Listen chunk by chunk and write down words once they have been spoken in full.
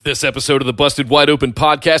This episode of the Busted Wide Open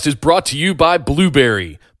podcast is brought to you by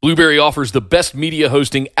Blueberry. Blueberry offers the best media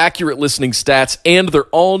hosting, accurate listening stats, and their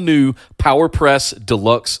all-new PowerPress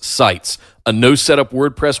Deluxe sites. A no-setup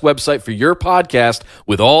WordPress website for your podcast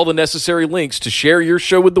with all the necessary links to share your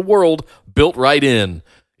show with the world built right in.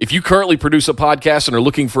 If you currently produce a podcast and are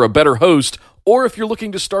looking for a better host, or if you're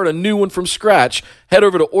looking to start a new one from scratch, head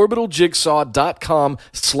over to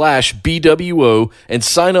orbitaljigsaw.com/BWO and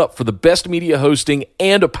sign up for the best media hosting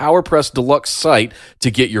and a PowerPress Deluxe site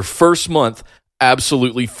to get your first month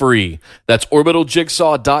absolutely free. That's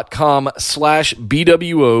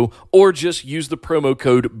orbitaljigsaw.com/BWO, or just use the promo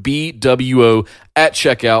code BWO at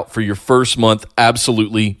checkout for your first month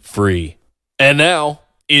absolutely free. And now,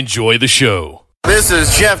 enjoy the show. This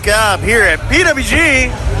is Jeff Gobb here at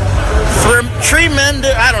PWG.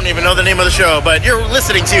 Tremendous. I don't even know the name of the show, but you're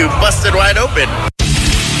listening to Busted Wide Open.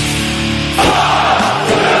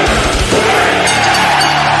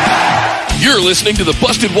 You're listening to the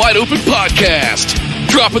Busted Wide Open podcast,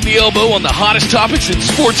 dropping the elbow on the hottest topics in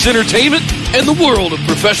sports entertainment and the world of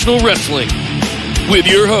professional wrestling. With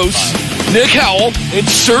your hosts, Nick Howell and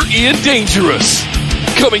Sir Ian Dangerous.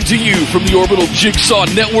 Coming to you from the Orbital Jigsaw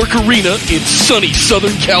Network Arena in sunny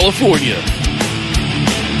Southern California.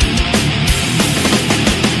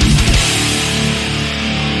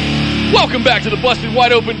 Welcome back to the Busted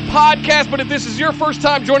Wide Open podcast, but if this is your first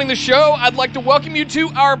time joining the show, I'd like to welcome you to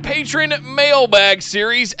our patron mailbag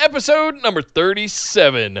series, episode number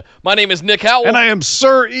 37. My name is Nick Howell. And I am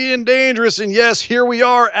Sir Ian Dangerous, and yes, here we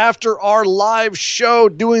are after our live show,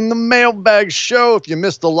 doing the mailbag show. If you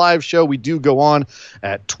missed the live show, we do go on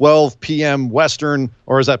at 12 p.m. Western,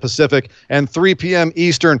 or is that Pacific, and 3 p.m.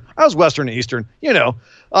 Eastern. I was Western and Eastern, you know.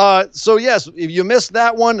 So yes, if you missed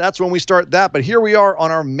that one, that's when we start that. But here we are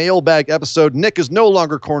on our mailbag episode. Nick is no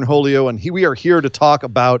longer Cornholio, and we are here to talk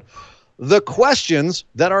about the questions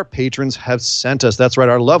that our patrons have sent us. That's right,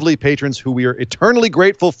 our lovely patrons who we are eternally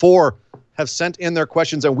grateful for have sent in their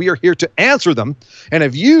questions, and we are here to answer them. And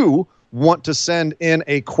if you want to send in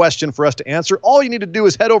a question for us to answer, all you need to do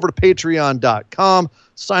is head over to patreon.com,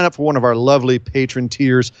 sign up for one of our lovely patron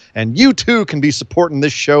tiers, and you too can be supporting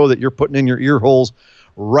this show that you're putting in your ear holes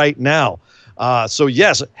right now. So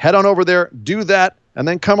yes, head on over there, do that, and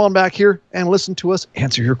then come on back here and listen to us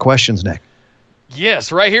answer your questions, Nick. Yes,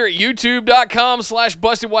 right here at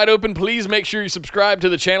youtube.com/bustedwideopen. Please make sure you subscribe to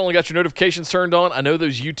the channel and got your notifications turned on. I know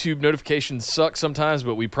those YouTube notifications suck sometimes,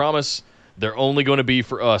 but we promise they're only going to be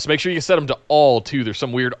for us. Make sure you set them to all, too. There's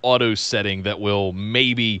some weird auto setting that will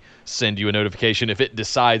maybe send you a notification if it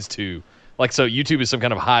decides to. Like, so YouTube is some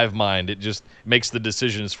kind of hive mind. It just makes the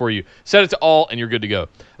decisions for you. Set it to all, and you're good to go.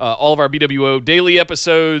 All of our BWO daily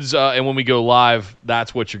episodes, and when we go live,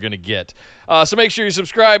 that's what you're going to get. So make sure you're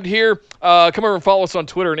subscribed here. Come over and follow us on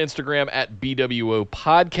Twitter and Instagram at BWO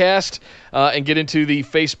Podcast, and get into the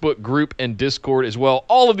Facebook group and Discord as well.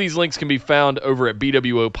 All of these links can be found over at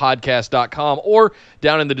bwopodcast.com or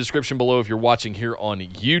down in the description below if you're watching here on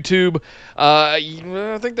YouTube.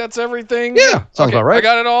 I think that's everything. Yeah, sounds about right. I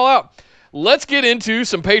got it all out. Let's get into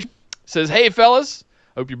some page. Says, hey, fellas,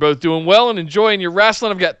 hope you're both doing well and enjoying your wrestling.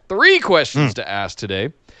 I've got 3 questions to ask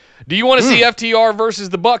today. Do you want to see FTR versus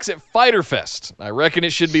the Bucks at Fyter Fest? I reckon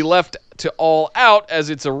it should be left to All Out as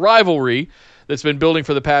it's a rivalry that's been building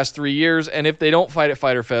for the past 3 years. And if they don't fight at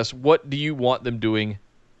Fyter Fest, what do you want them doing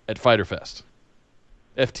at Fyter Fest?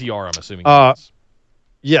 FTR, I'm assuming.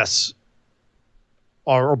 Yes.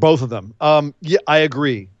 Or both of them. Yeah, I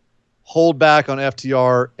agree. Hold back on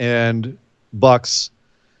FTR and Bucks.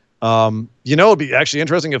 It'd be actually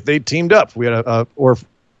interesting if they teamed up. We had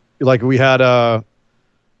we had a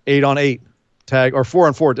 8-on-8 tag, or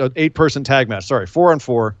 4-on-4, 8-person tag match. Sorry,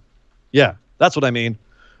 4-on-4. Yeah, that's what I mean.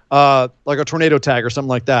 Like a tornado tag or something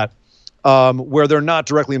like that, where they're not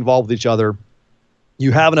directly involved with each other.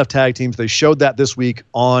 You have enough tag teams. They showed that this week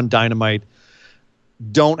on Dynamite.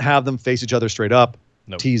 Don't have them face each other straight up.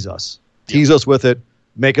 Nope. Tease us. Tease us with it.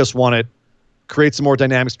 Make us want it. Create some more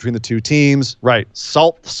dynamics between the two teams. Right.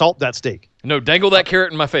 Salt that steak. No, dangle that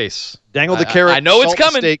carrot in my face. Dangle the carrot. I know it's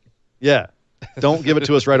coming. Steak. Yeah. Don't give it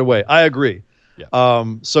to us right away. I agree. Yeah.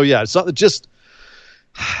 So yeah, it's not just.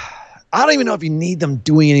 I don't even know if you need them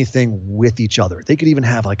doing anything with each other. They could even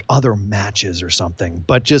have like other matches or something.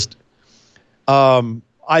 But just,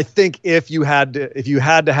 I think if you had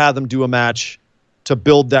to have them do a match to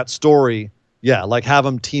build that story, yeah, like have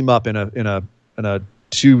them team up in a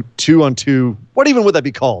 2-on-2. What even would that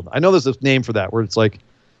be called? I know there's a name for that where it's like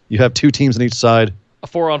you have 2 teams on each side. A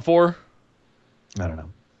 4-on-4? I don't know.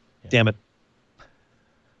 Yeah. Damn it.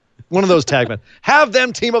 One of those tag men. Have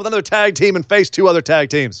them team up with another tag team and face 2 other tag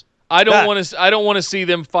teams. I don't want to see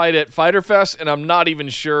them fight at Fyter Fest, and I'm not even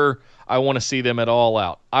sure I want to see them at All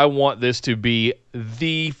Out. I want this to be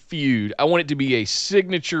the feud. I want it to be a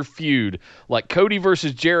signature feud. Like Cody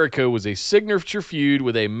versus Jericho was a signature feud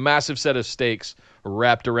with a massive set of stakes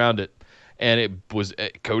wrapped around it. And it was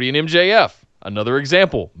Cody and MJF. Another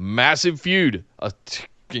example. Massive feud.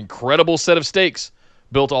 Incredible set of stakes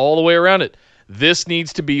built all the way around it. This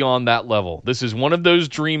needs to be on that level. This is one of those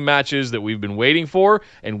dream matches that we've been waiting for,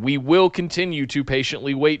 and we will continue to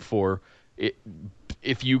patiently wait for it.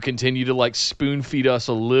 If you continue to like spoon feed us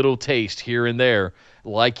a little taste here and there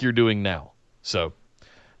like you're doing now. So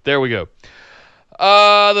there we go.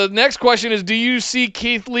 The next question is, do you see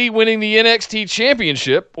Keith Lee winning the NXT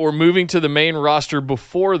Championship or moving to the main roster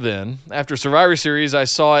before then? After Survivor Series, I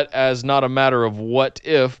saw it as not a matter of what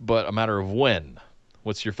if, but a matter of when.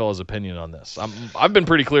 What's your fella's opinion on this? I've been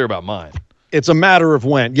pretty clear about mine. It's a matter of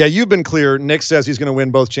when. Yeah, you've been clear. Nick says he's going to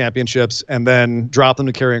win both championships and then drop them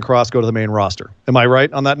to Karrion Kross, go to the main roster. Am I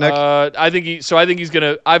right on that, Nick? I think he's going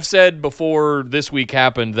to. I've said before this week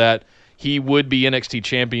happened that he would be NXT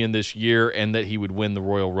champion this year and that he would win the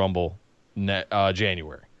Royal Rumble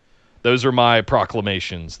January. Those are my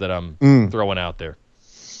proclamations that I'm throwing out there.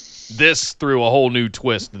 This threw a whole new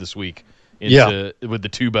twist this week with the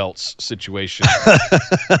two belts situation.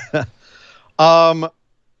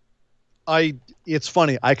 It's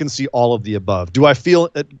funny. I can see all of the above. Do I feel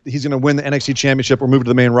that he's going to win the NXT Championship or move to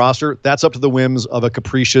the main roster? That's up to the whims of a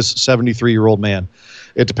capricious 73-year-old man.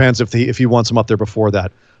 It depends if he wants him up there before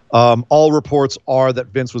that. All reports are that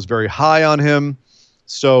Vince was very high on him,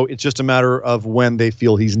 so it's just a matter of when they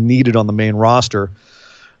feel he's needed on the main roster.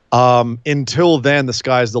 Until then, the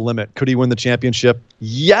sky's the limit. Could he win the championship?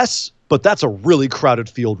 Yes, but that's a really crowded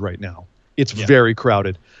field right now. It's very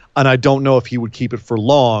crowded, and I don't know if he would keep it for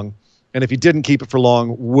long. And if he didn't keep it for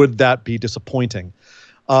long, would that be disappointing?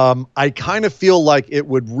 I kind of feel like it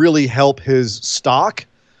would really help his stock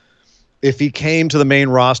if he came to the main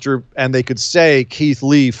roster and they could say Keith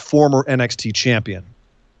Lee, former NXT champion.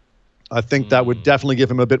 I think that would definitely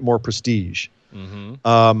give him a bit more prestige.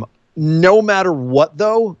 Mm-hmm. No matter what,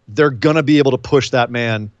 though, they're going to be able to push that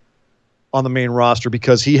man on the main roster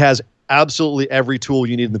because he has absolutely every tool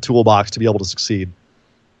you need in the toolbox to be able to succeed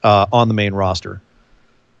on the main roster.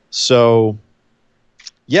 So,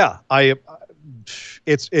 yeah,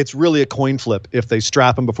 it's really a coin flip if they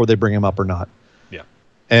strap him before they bring him up or not. Yeah.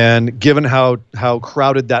 And given how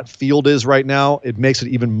crowded that field is right now, it makes it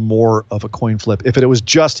even more of a coin flip. If it was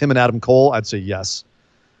just him and Adam Cole, I'd say yes.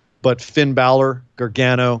 But Finn Balor,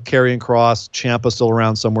 Gargano, Karrion Kross, Ciampa still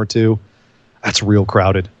around somewhere too. That's real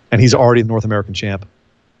crowded. And he's already the North American champ.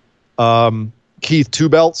 Keith, 2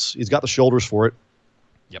 belts. He's got the shoulders for it.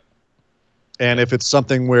 And if it's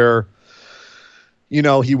something where,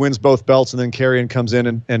 he wins both belts and then Karrion comes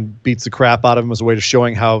in and beats the crap out of him as a way to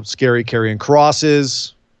showing how scary Karrion Kross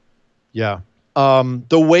is. Yeah.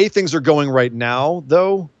 The way things are going right now,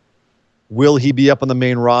 though, will he be up on the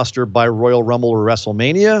main roster by Royal Rumble or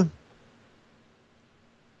WrestleMania?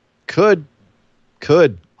 Could.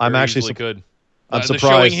 I'm actually could. I'm surprised. The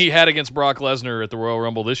showing he had against Brock Lesnar at the Royal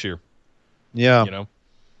Rumble this year. Yeah.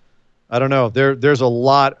 I don't know. There's a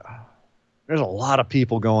lot of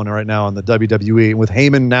people going right now in the WWE. And with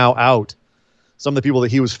Heyman now out, some of the people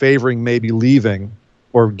that he was favoring may be leaving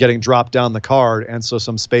or getting dropped down the card, and so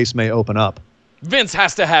some space may open up. Vince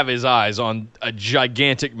has to have his eyes on a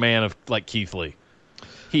gigantic man like Keith Lee.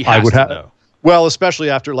 He has to know. Well, especially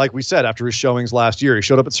after, like we said, after his showings last year. He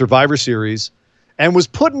showed up at Survivor Series and was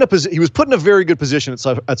put in a very good position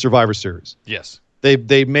at Survivor Series. Yes.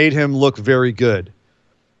 They made him look very good.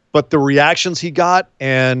 But the reactions he got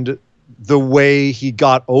and the way he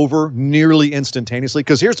got over nearly instantaneously,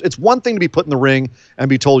 because it's one thing to be put in the ring and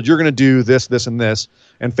be told you're going to do this, this, and this,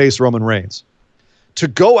 and face Roman Reigns. To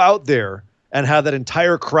go out there and have that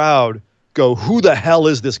entire crowd go, "Who the hell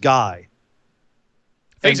is this guy?"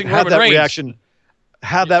 Facing and have Roman Reigns.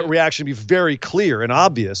 That reaction be very clear and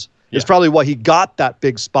obvious. It's probably why he got that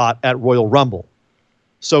big spot at Royal Rumble.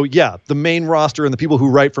 So yeah, the main roster and the people who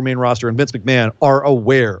write for main roster and Vince McMahon are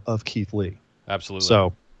aware of Keith Lee. Absolutely.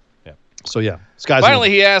 So yeah.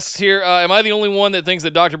 Finally, he asks here, am I the only one that thinks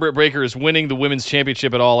that Dr. Britt Baker is winning the women's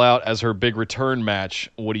championship at All Out as her big return match?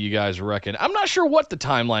 What do you guys reckon? I'm not sure what the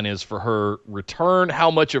timeline is for her return,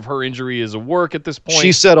 how much of her injury is a work at this point.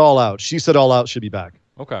 She said All Out. She said All Out should be back.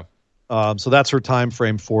 Okay. So that's her time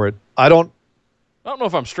frame for it. I don't know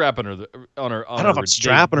if I'm strapping her on her. I don't know if I'm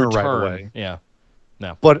strapping her right away. Yeah.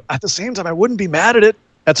 No. But at the same time, I wouldn't be mad at it.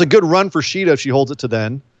 That's a good run for Sheeta if she holds it to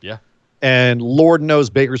then. Yeah. And Lord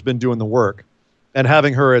knows Baker's been doing the work. And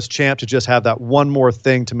having her as champ to just have that one more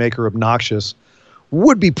thing to make her obnoxious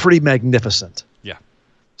would be pretty magnificent. Yeah.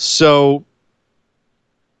 So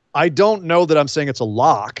I don't know that I'm saying it's a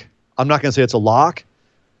lock. I'm not going to say it's a lock.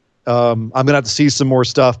 I'm going to have to see some more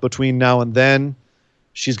stuff between now and then.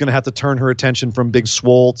 She's going to have to turn her attention from Big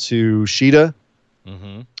Swole to Sheeta.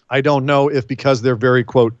 Mm-hmm. I don't know if because they're very,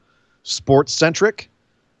 quote, sports-centric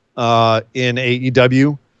in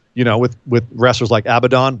AEW, with wrestlers like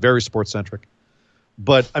Abaddon, very sports-centric.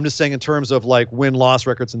 But I'm just saying in terms of like win-loss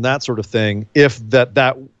records and that sort of thing, if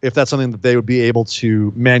that's something that they would be able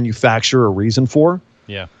to manufacture a reason for,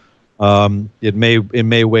 yeah, it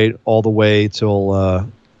may wait all the way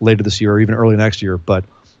till later this year or even early next year. But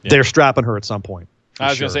they're strapping her at some point. I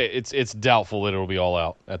was going to say it's doubtful that it'll be all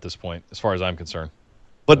out at this point, as far as I'm concerned.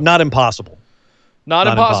 But not impossible. Not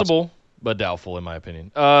impossible, but doubtful in my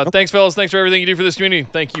opinion. Thanks, fellas. Thanks for everything you do for this community.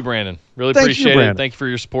 Thank you, Brandon. Really appreciate it. Thank you for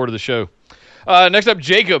your support of the show. Next up,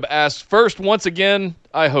 Jacob asks, first, once again,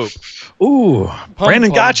 I hope. Ooh,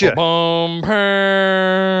 Brandon gotcha.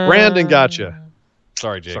 Brandon gotcha.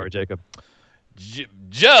 Sorry, Jacob.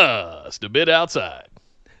 Just a bit outside.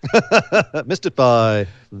 Missed it by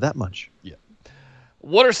that much. Yeah.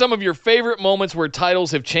 What are some of your favorite moments where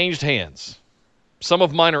titles have changed hands? Some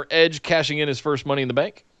of mine are Edge cashing in his first Money in the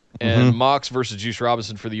Bank and Mox versus Juice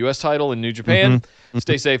Robinson for the U.S. title in New Japan.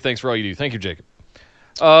 Stay safe. Thanks for all you do. Thank you, Jacob.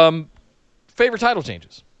 Favorite title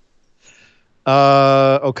changes?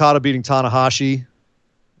 Okada beating Tanahashi.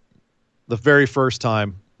 The very first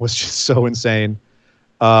time was just so insane.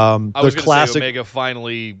 I was the classic say Omega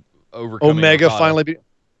finally overcoming Omega Okada. finally beat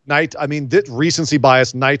recency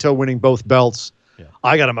bias. Naito winning both belts. Yeah.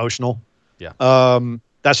 I got emotional. Yeah.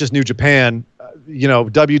 That's just New Japan.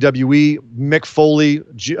 WWE, Mick Foley,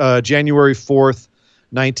 January 4th,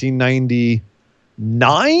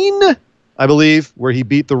 1999, I believe, where he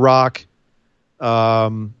beat The Rock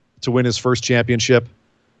to win his first championship.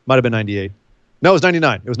 Might have been 98. No, it was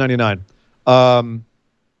 99. It was 99.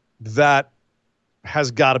 That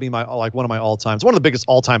has got to be one of my all-time. It's one of the biggest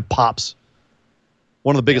all-time pops.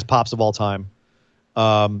 One of the biggest pops of all time.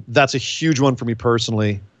 That's a huge one for me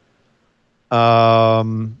personally.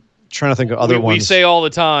 Trying to think of other ones. We say all the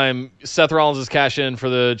time, Seth Rollins' cash in for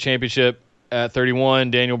the championship at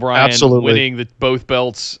 31. Daniel Bryan winning both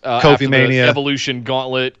belts after Mania. The Evolution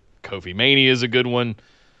Gauntlet. Kofi Mania is a good one.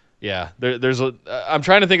 Yeah, I'm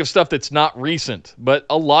trying to think of stuff that's not recent, but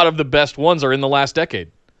a lot of the best ones are in the last decade.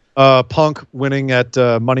 Punk winning at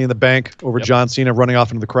Money in the Bank over John Cena, running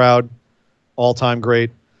off into the crowd. All-time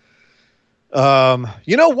great. One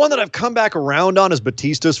that I've come back around on is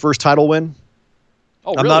Batista's first title win.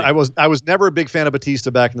 Oh, really? I was never a big fan of Batista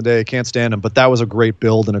back in the day. I can't stand him, but that was a great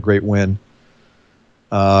build and a great win.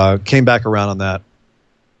 Came back around on that.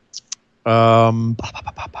 Trying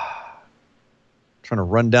to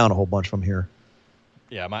run down a whole bunch from here.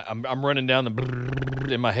 Yeah, I'm running down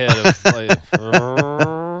the in my head.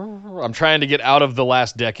 I'm trying to get out of the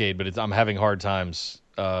last decade, but I'm having hard times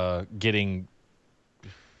getting.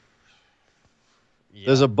 Yeah.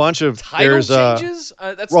 There's a bunch of title changes.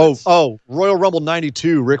 Royal Rumble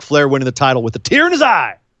 '92, Ric Flair winning the title with a tear in his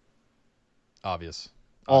eye. Obvious.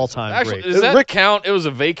 All-time great. Does that count? It was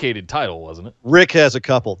a vacated title, wasn't it? Rick has a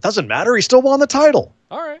couple. Doesn't matter. He still won the title.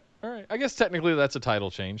 All right. I guess technically that's a title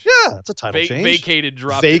change. Yeah, it's a title change. Vacated,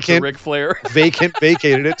 dropped it to Ric Flair.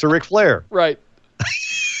 Vacated it to Ric Flair. Right.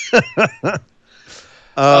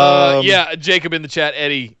 Jacob in the chat.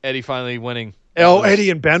 Eddie finally winning.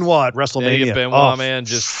 Eddie and Benoit at WrestleMania. Eddie and Benoit, man,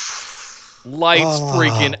 just lights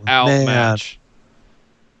freaking out match.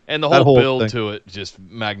 And the whole build to it, just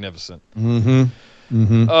magnificent. Good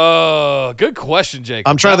question, Jacob.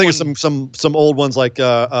 I'm trying to think of some old ones like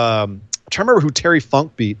I'm trying to remember who Terry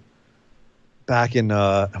Funk beat back in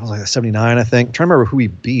it was like 79, I think. I'm trying to remember who he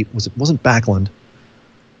beat. It wasn't Backlund.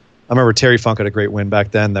 I remember Terry Funk had a great win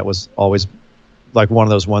back then. That was always like one of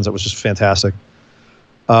those ones that was just fantastic.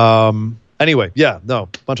 Anyway, I'll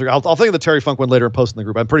think of the Terry Funk one later and post in the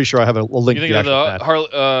group. I'm pretty sure I have a link. You think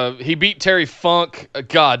of he beat Terry Funk.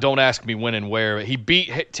 God, don't ask me when and where. He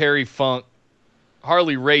beat Terry Funk.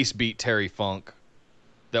 Harley Race beat Terry Funk.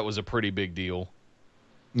 That was a pretty big deal.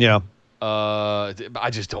 Yeah. I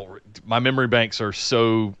just don't. My memory banks are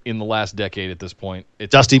so in the last decade at this point.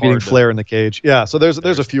 It's Dusty beating Flair in the cage. Yeah. So there's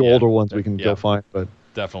a few older ones we can go find, but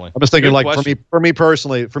definitely. I'm just thinking for me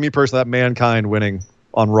personally, that Mankind winning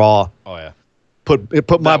on Raw. Oh yeah.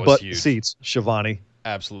 Put my butt in huge. Seats, Shivani.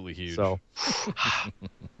 Absolutely huge. So.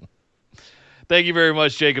 Thank you very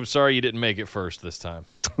much, Jacob. Sorry you didn't make it first this time.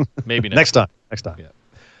 Maybe next time. Yeah.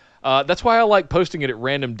 That's why I like posting it at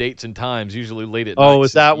random dates and times, usually late at night. Oh,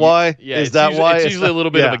 is that why? Yeah, is that why? It's usually a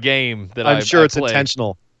little bit of a game that I'm sure it's play.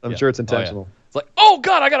 intentional. I'm sure it's intentional. It's like, oh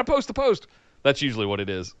God, I got to post the post. That's usually what it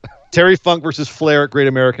is. Terry Funk versus Flair at Great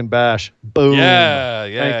American Bash. Boom. Yeah.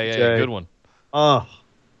 Thank you, Jay. Good one. Oh,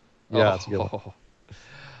 yeah, that's a good one.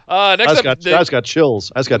 Next I just got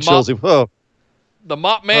chills. I just got chills. Oh. The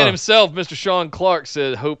mop man himself, Mr. Sean Clark,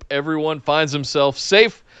 said, hope everyone finds himself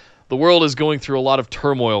safe. The world is going through a lot of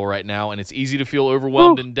turmoil right now, and it's easy to feel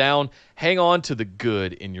overwhelmed and down. Hang on to the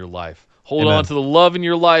good in your life. Hold on to the love in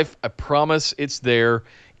your life. I promise it's there,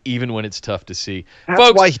 even when it's tough to see. That's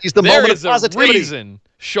Folks, why he's the moment of positivity. There is a reason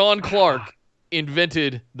Sean Clark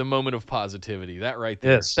invented the moment of positivity. That right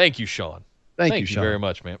there. Yes. Thank you, Sean. Thank you Sean. very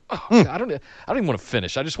much, man. Oh, God, I don't even want to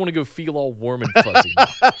finish. I just want to go feel all warm and fuzzy.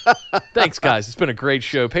 Thanks, guys. It's been a great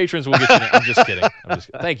show. Patrons will get you. I'm just kidding.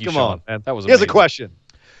 Thank you, Come Sean. on, man. That was Here's amazing. a question.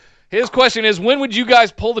 His question is, when would you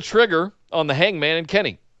guys pull the trigger on the Hangman and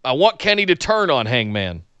Kenny? I want Kenny to turn on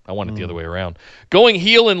Hangman. I want it the other way around. Going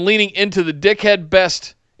heel and leaning into the dickhead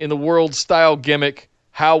best in the world style gimmick.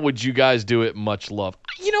 How would you guys do it? Much love.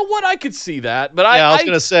 You know what? I could see that, but I was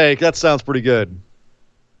going to say that sounds pretty good.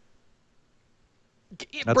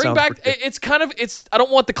 Bring back. It's kind of. I don't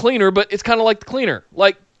want the cleaner, but it's kind of like the cleaner.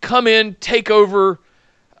 Like come in, take over.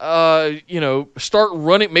 Start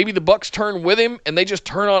running. Maybe the Bucks turn with him, and they just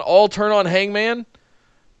turn on Hangman.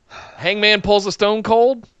 Hangman pulls a Stone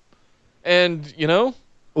Cold, and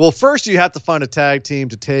Well, first you have to find a tag team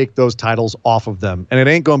to take those titles off of them, and it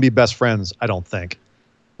ain't going to be Best Friends. I don't think.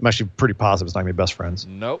 I'm actually pretty positive it's not going to be Best Friends.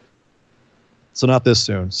 Nope. So not this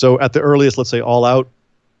soon. So at the earliest, let's say All Out.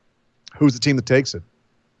 Who's the team that takes it?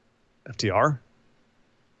 FTR.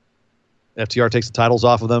 FTR takes the titles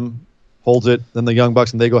off of them, holds it. Then the Young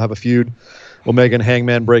Bucks and they go have a feud. Omega and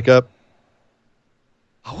Hangman break up.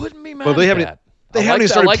 I wouldn't be mad Well, they at haven't. that. They I haven't like even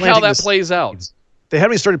started how planting that the plays out. seeds. They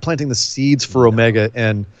haven't even started planting the seeds for Omega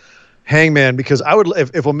and Hangman because I would,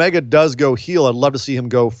 if Omega does go heel, I'd love to see him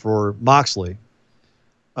go for Moxley.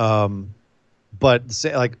 But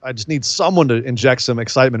I just need someone to inject some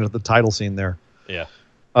excitement into the title scene there. Yeah.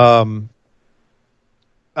 And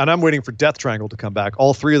I'm waiting for Death Triangle to come back.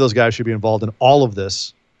 All three of those guys should be involved in all of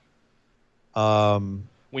this.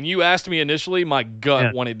 When you asked me initially, my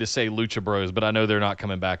gut wanted to say Lucha Bros, but I know they're not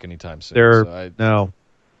coming back anytime soon. No.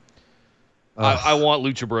 I want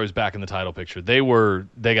Lucha Bros back in the title picture. They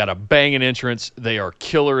got a banging entrance. They are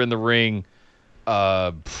killer in the ring.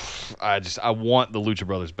 I want the Lucha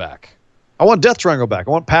Brothers back. I want Death Triangle back.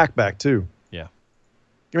 I want Pac back too. Yeah.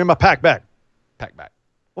 Give me my Pac back. Pac back.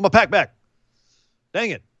 I want my Pac back.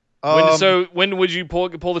 Dang it. When would you pull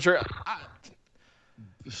the trigger?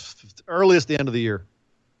 Earliest the end of the year.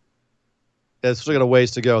 It's still got a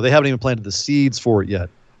ways to go. They haven't even planted the seeds for it yet.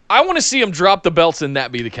 I want to see them drop the belts and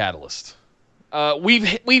that be the catalyst.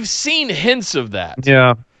 We've seen hints of that.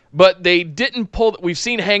 Yeah. But they didn't pull. We've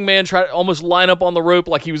seen Hangman try to almost line up on the rope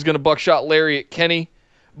like he was going to buckshot Lariat Kenny,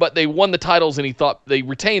 but they won the titles and they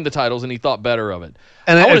retained the titles and he thought better of it.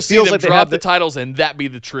 And I want to see them like drop the titles and that be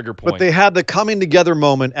the trigger point. But they had the coming together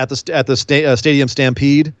moment at the Stadium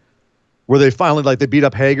Stampede, where they finally they beat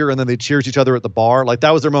up Hager and then they cheers each other at the bar. Like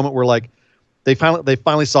that was their moment where they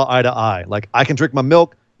finally saw eye to eye. Like I can drink my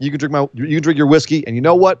milk, you can drink your whiskey, and you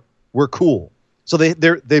know what? We're cool. So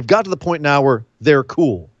they've got to the point now where they're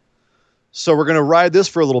cool. So we're going to ride this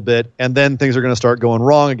for a little bit, and then things are going to start going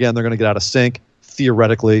wrong again. They're going to get out of sync,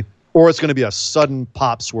 theoretically, or it's going to be a sudden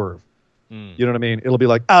pop swerve. You know what I mean? It'll be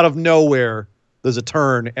like out of nowhere, there's a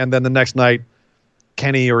turn, and then the next night,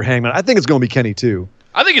 Kenny or Hangman. I think it's going to be Kenny, too.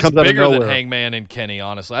 I think it's bigger than Hangman and Kenny,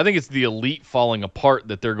 honestly. I think it's the Elite falling apart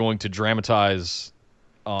that they're going to dramatize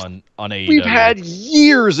on AEW. We've had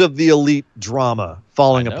years of the Elite drama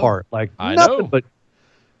falling apart. I nothing know. But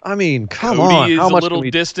I mean, come Cody on. is How much a little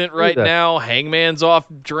distant right now. Hangman's off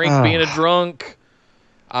being a drunk.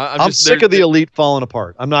 I'm sick of the Elite falling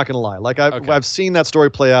apart. I'm not going to lie. I've seen that story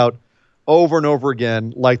play out over and over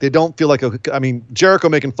again. Like they don't feel like Jericho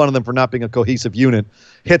making fun of them for not being a cohesive unit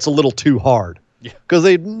hits a little too hard because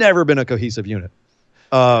they've never been a cohesive unit.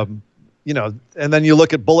 And then you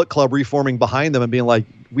look at Bullet Club reforming behind them and being like,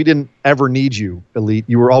 we didn't ever need you, Elite.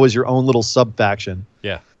 You were always your own little sub faction.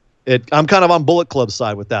 Yeah. I'm kind of on Bullet Club's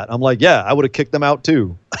side with that. I'm like, I would have kicked them out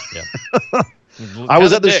too. Yeah. I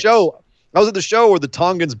was at the show. I was at the show where the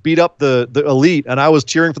Tongans beat up the Elite, and I was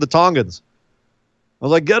cheering for the Tongans. I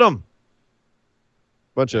was like, get them.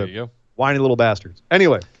 Bunch of whiny little bastards.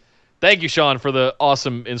 Anyway. Thank you, Sean, for the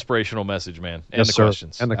awesome inspirational message, man. And the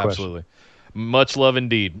questions. And the Absolutely. Much love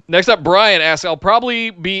indeed. Next up, Brian asks, I'll probably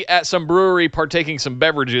be at some brewery partaking some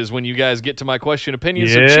beverages when you guys get to my question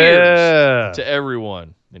opinions. So cheers to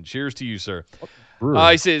everyone. And cheers to you, sir.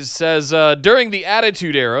 He says during the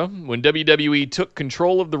Attitude Era, when WWE took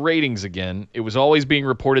control of the ratings again, it was always being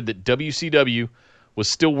reported that WCW was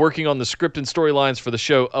still working on the script and storylines for the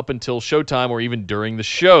show up until showtime or even during the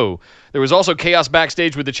show. There was also chaos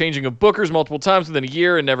backstage with the changing of bookers multiple times within a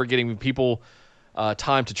year and never getting people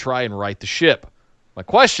time to try and right the ship. My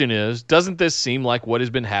question is, doesn't this seem like what has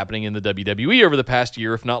been happening in the WWE over the past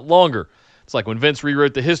year, if not longer? It's like when Vince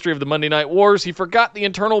rewrote the history of the Monday Night Wars, he forgot the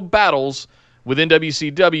internal battles within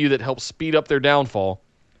WCW that helped speed up their downfall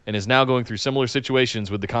and is now going through similar situations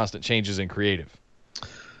with the constant changes in creative.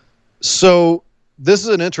 So this is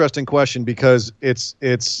an interesting question because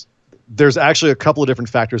there's actually a couple of different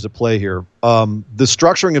factors at play here. The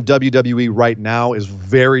structuring of WWE right now is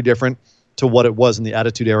very different to what it was in the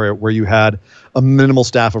Attitude Era, where you had a minimal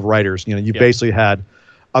staff of writers. You basically had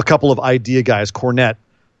a couple of idea guys, Cornette,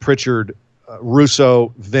 Pritchard,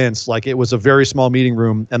 Russo, Vince. Like, it was a very small meeting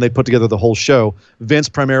room, and they put together the whole show. Vince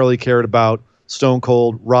primarily cared about Stone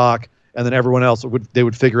Cold, Rock, and then everyone else they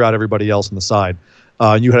would figure out everybody else on the side.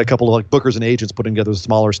 You had a couple of like bookers and agents putting together the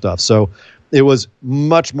smaller stuff. So it was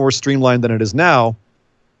much more streamlined than it is now,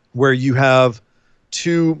 where you have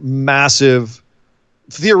two massive,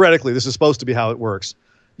 theoretically, this is supposed to be how it works.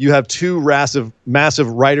 You have two massive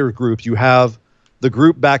writer groups. You have the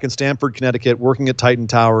group back in Stamford, Connecticut, working at Titan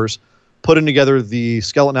Towers, putting together the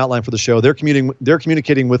skeleton outline for the show. They're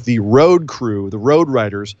communicating with the road crew, the road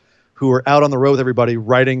writers, who are out on the road with everybody,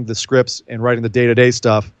 writing the scripts and writing the day-to-day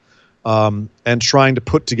stuff, and trying to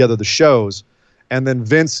put together the shows. And then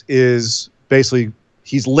Vince is basically,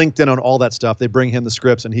 he's linked in on all that stuff. They bring him the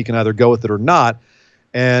scripts, and he can either go with it or not.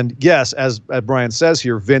 And yes, as Brian says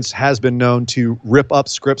here, Vince has been known to rip up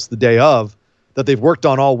scripts the day of that they've worked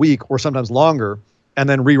on all week or sometimes longer, and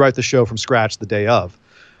then rewrite the show from scratch the day of.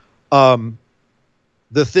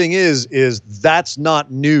 The thing is that's not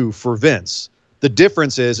new for Vince. The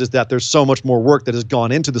difference is that there's so much more work that has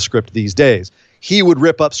gone into the script these days. He would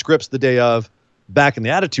rip up scripts the day of back in the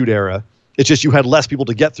Attitude Era. It's just you had less people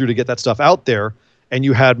to get through to get that stuff out there, and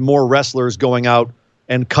you had more wrestlers going out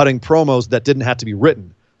and cutting promos that didn't have to be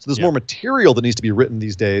written. So there's more material that needs to be written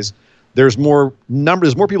these days. There's more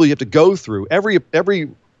people you have to go through. Every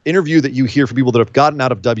interview that you hear from people that have gotten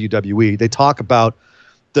out of WWE, they talk about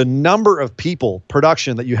the number of people,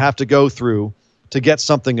 production, that you have to go through to get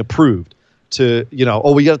something approved. We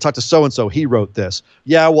got to talk to so-and-so. He wrote this.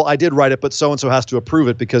 Yeah, well, I did write it, but so-and-so has to approve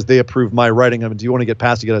it because they approved my writing. I mean, do you want to get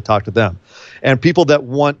past it? You got to talk to them. And people that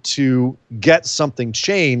want to get something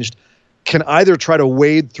changed can either try to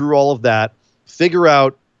wade through all of that, figure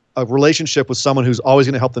out a relationship with someone who's always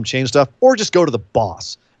going to help them change stuff, or just go to the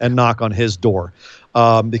boss and knock on his door.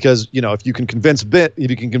 Because, if you can convince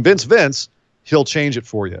Vince, he'll change it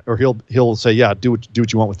for you, or he'll say, yeah, do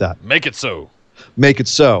what you want with that. Make it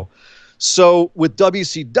so. So with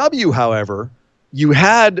WCW, however, you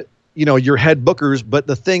had, your head bookers, but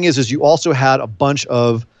the thing is you also had a bunch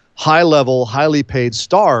of high-level, highly paid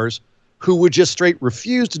stars who would just straight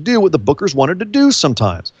refuse to do what the bookers wanted to do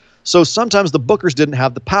sometimes. So sometimes the bookers didn't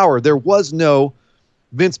have the power. There was no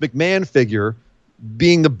Vince McMahon figure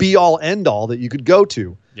being the be-all, end-all that you could go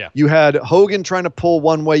to. Yeah. You had Hogan trying to pull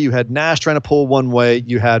one way. You had Nash trying to pull one way.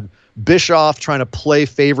 You had Bischoff trying to play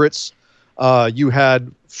favorites.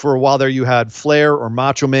 For a while there, you had Flair or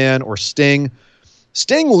Macho Man or Sting.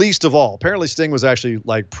 Sting least of all. Apparently Sting was actually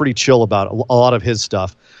like pretty chill about a lot of his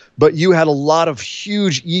stuff. But you had a lot of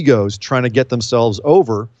huge egos trying to get themselves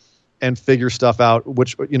over and figure stuff out,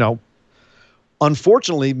 which,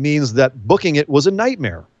 unfortunately means that booking it was a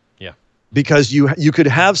nightmare. Yeah. Because you could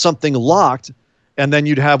have something locked, and then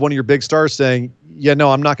you'd have one of your big stars saying, yeah,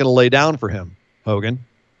 no, I'm not going to lay down for him, Hogan.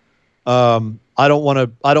 I don't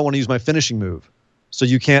want to use my finishing move. So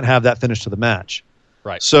you can't have that finish to the match.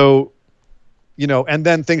 Right. So, and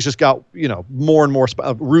then things just got, more and more.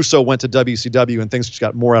 Russo went to WCW and things just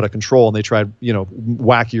got more out of control, and they tried,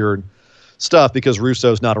 wackier stuff because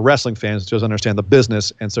Russo's not a wrestling fan, so doesn't understand the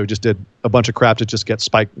business. And so he just did a bunch of crap to just get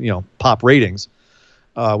spike, pop ratings,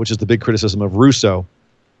 which is the big criticism of Russo.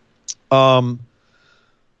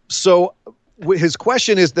 So his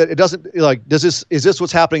question is that it doesn't is this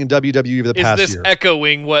what's happening in WWE over the past year? Is this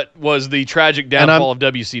echoing what was the tragic downfall of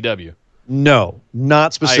WCW? No,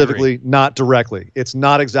 not specifically, not directly. It's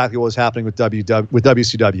not exactly what was happening with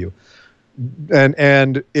WCW.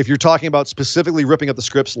 And if you're talking about specifically ripping up the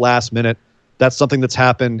scripts last minute, that's something that's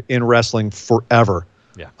happened in wrestling forever.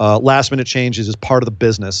 Yeah. Last minute changes is part of the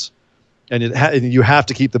business, and you have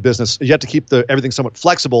to keep the business. You have to keep everything somewhat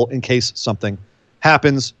flexible in case something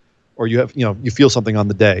happens, or you feel something on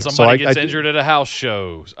the day. Somebody gets injured at a house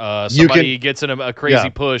show. Somebody gets in a crazy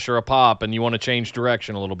push or a pop, and you want to change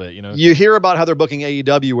direction a little bit. You hear about how they're booking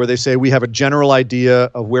AEW, where they say we have a general idea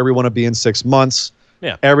of where we want to be in 6 months.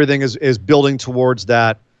 Yeah. Everything is building towards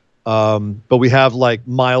that. but we have like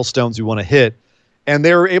milestones we want to hit. And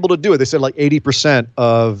they were able to do it. They said like 80%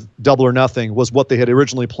 of Double or Nothing was what they had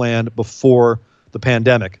originally planned before the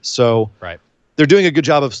pandemic. So Right. they're doing a good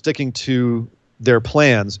job of sticking to their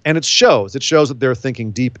plans. And it shows. It shows that they're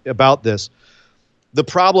thinking deep about this. The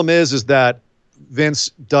problem is that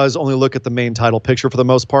Vince does only look at the main title picture for the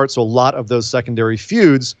most part. So a lot of those secondary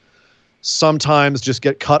feuds sometimes just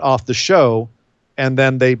get cut off the show. And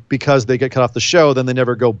then because they get cut off the show, then they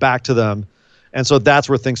never go back to them. And so that's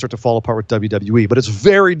where things start to fall apart with WWE. But it's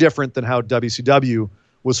very different than how WCW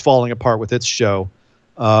was falling apart with its show,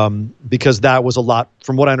 because that was a lot,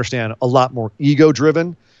 from what I understand, a lot more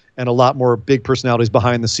ego-driven and a lot more big personalities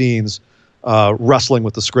behind the scenes wrestling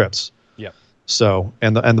with the scripts. Yep. So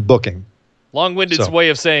and the booking. Long-winded way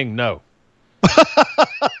of saying no.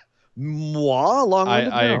 Moi,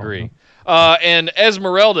 long-winded. I no. agree. And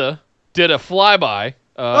Esmeralda did a flyby.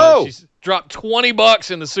 She's dropped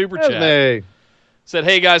 $20 in the super chat. Esme. Said,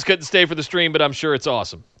 "Hey guys, couldn't stay for the stream, but I'm sure it's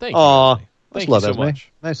awesome. Thank you. Aw, Esme. Thank love you so Esme.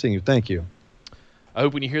 much. Nice seeing you. Thank you. I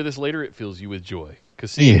hope when you hear this later, it fills you with joy.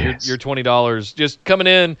 Because seeing Yes. your $20 just coming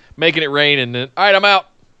in, making it rain, and then, all right, I'm out."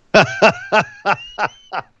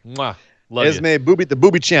 Mwah. Love Esme, you. the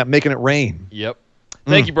booby champ, making it rain. Yep.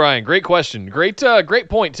 Thank you, Brian. Great question. Great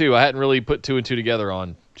point too. I hadn't really put two and two together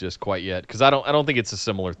on just quite yet, because I don't think it's a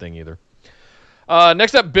similar thing either.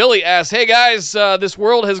 Next up, Billy asks, "Hey guys, this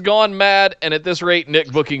world has gone mad, and at this rate,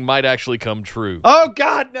 Nick booking might actually come true." Oh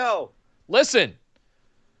God, no! Listen.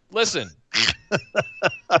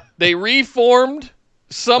 They reformed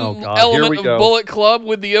some element of Bullet Club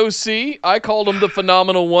with the OC. I called them the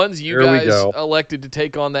Phenomenal Ones. You guys elected to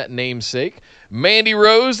take on that namesake. Mandy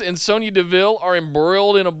Rose and Sonya Deville are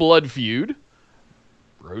embroiled in a blood feud.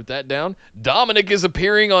 Wrote that down. Dominic is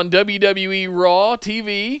appearing on WWE Raw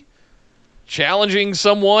TV, challenging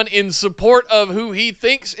someone in support of who he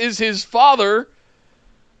thinks is his father.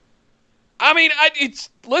 I mean,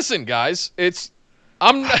 listen, guys.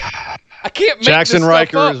 I can't make Jackson this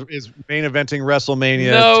Riker stuff up. is main eventing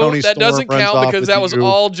WrestleMania. No, Tony that Storm doesn't runs count off because with that was you.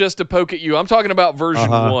 all just a poke at you. I'm talking about version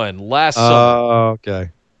 1 last summer. Oh,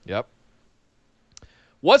 okay. Yep.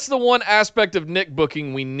 What's the one aspect of Nick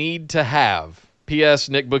booking we need to have? P.S.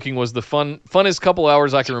 Nick booking was the funnest couple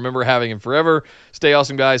hours I can remember having in forever. Stay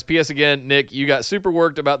awesome, guys. P.S. again, Nick, you got super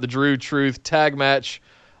worked about the Drew Truth tag match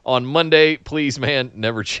on Monday. Please, man,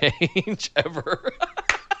 never change ever.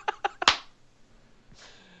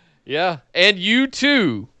 Yeah, and you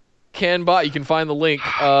too can buy. You can find the link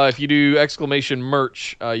if you do !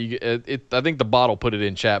 merch. I think the bottle put it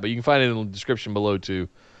in chat, but you can find it in the description below too.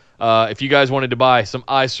 If you guys wanted to buy some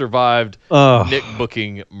I Survived Nick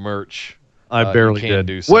booking merch, I barely you can did.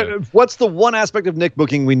 do so. What's the one aspect of Nick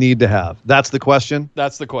booking we need to have? That's the question.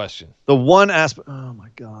 That's the question. The one aspect. Oh my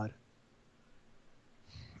God.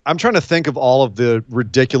 I'm trying to think of all of the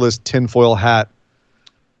ridiculous tinfoil hat,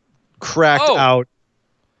 cracked out.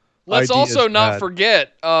 Let's also not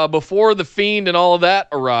forget, before The Fiend and all of that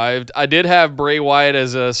arrived, I did have Bray Wyatt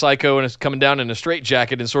as a psycho and coming down in a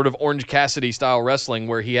straitjacket in sort of Orange Cassidy style wrestling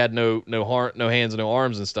where he had no hands and no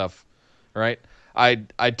arms and stuff, right? I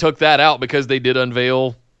took that out because they did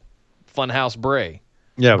unveil Funhouse Bray.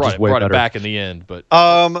 Yeah, brought better. it back in the end. But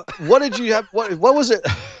what did you have? What was it?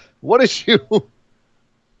 What did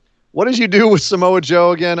you do with Samoa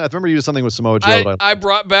Joe again? I remember you did something with Samoa Joe. I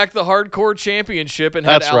brought back the Hardcore Championship and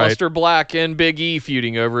had Aleister Black and Big E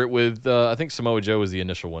feuding over it with I think Samoa Joe was the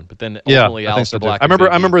initial one, but then ultimately Aleister Black. I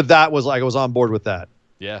remember that was like I was on board with that.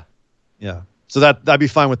 Yeah. So that'd be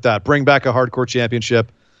fine with that. Bring back a Hardcore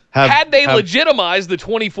Championship. Had they legitimized the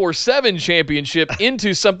 24/7 championship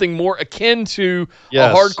into something more akin to a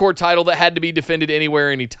hardcore title that had to be defended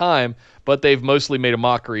anywhere, anytime, but they've mostly made a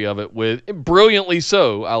mockery of it with, brilliantly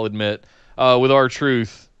so, I'll admit, with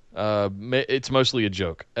R-Truth. It's mostly a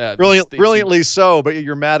joke. Brilliantly so, but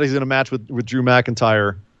you're mad he's in a match with Drew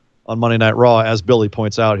McIntyre on Monday Night Raw, as Billy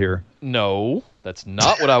points out here. No, that's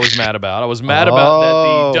not what I was mad about. I was mad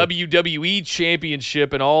about that the WWE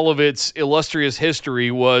Championship and all of its illustrious history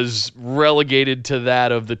was relegated to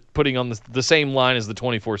that of the putting on the same line as the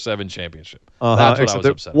 24/7 Championship. That's what I was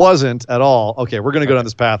upset about. Wasn't at all. Okay, we're going to go down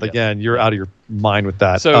this path again. You're out of your mind with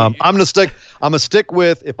that. So I'm going to stick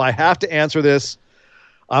with, if I have to answer this,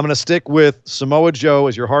 I'm going to stick with Samoa Joe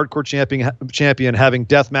as your hardcore champion having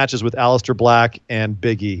death matches with Aleister Black and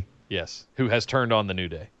Big E. Yes, who has turned on the New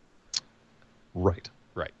Day. Right.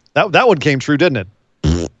 That one came true, didn't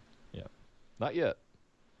it? Yeah. Not yet.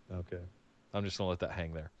 Okay. I'm just going to let that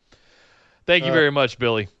hang there. Thank you very much,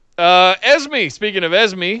 Billy. Esme, speaking of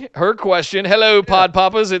Esme, her question. Hello, Pod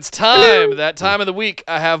Papas. It's time. Hello. That time of the week.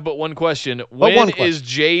 I have but one question. When is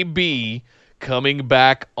JB coming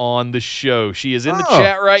back on the show. She is in the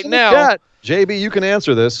chat right now. Chat. JB, you can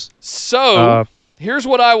answer this. So here's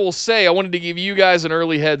what I will say. I wanted to give you guys an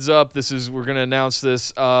early heads up. We're going to announce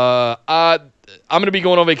this. I'm going to be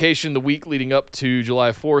going on vacation the week leading up to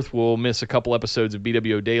July 4th. We'll miss a couple episodes of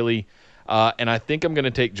BWO Daily, and I think I'm going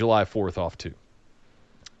to take July 4th off too.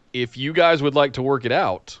 If you guys would like to work it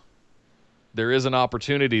out, there is an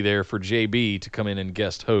opportunity there for JB to come in and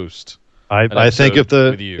guest host. I think if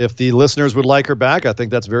the listeners would like her back, I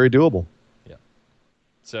think that's very doable. Yeah.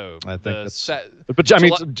 So I think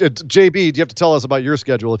JB, do you have to tell us about your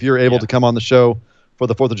schedule if you're able to come on the show for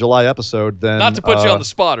the 4th of July episode? Then not to put you on the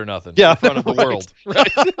spot or nothing. Yeah, in front of the world.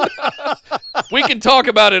 Right? We can talk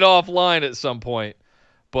about it offline at some point.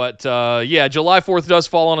 But, July 4th does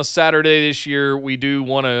fall on a Saturday this year. We do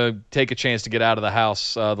want to take a chance to get out of the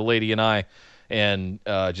house, the lady and I, and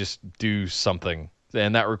just do something.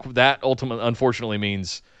 And that ultimately, unfortunately,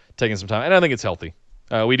 means taking some time. And I think it's healthy.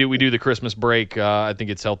 We do the Christmas break. I think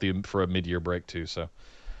it's healthy for a mid-year break, too. So,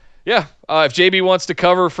 if JB wants to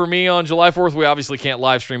cover for me on July 4th, we obviously can't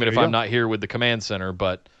live stream it if I'm not here with the command center.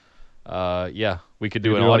 But, we could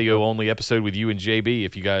do an audio-only episode with you and JB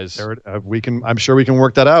if you guys... I'm sure we can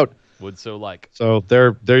work that out. Would so like. So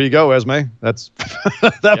there you go, Esme. That's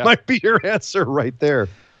might be your answer right there.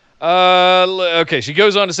 Okay, she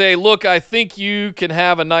goes on to say, look, I think you can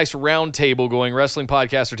have a nice round table going. Wrestling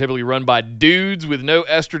podcasts are typically run by dudes with no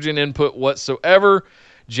estrogen input whatsoever.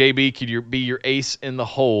 JB could be your ace in the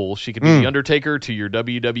hole. She could be the Undertaker to your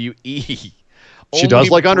WWE. She does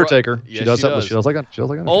like Undertaker. Yes, she does like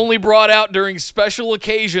Undertaker. Only brought out during special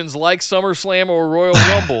occasions like SummerSlam or Royal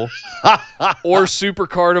Rumble or Super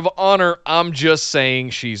Card of Honor. I'm just saying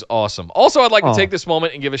she's awesome. Also, I'd like to take this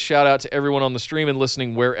moment and give a shout out to everyone on the stream and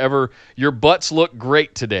listening wherever. Your butts look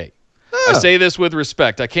great today. I say this with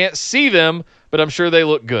respect. I can't see them, but I'm sure they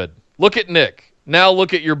look good. Look at Nick. Now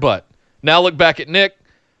look at your butt. Now look back at Nick.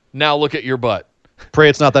 Now look at your butt. Pray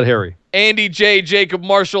it's not that hairy. Andy J, Jacob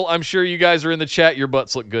Marshall, I'm sure you guys are in the chat. Your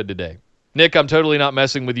butts look good today. Nick, I'm totally not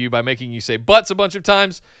messing with you by making you say butts a bunch of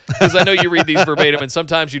times because I know you read these verbatim and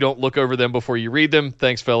sometimes you don't look over them before you read them.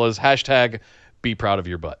 Thanks, fellas. # be proud of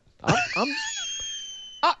your butt. I'm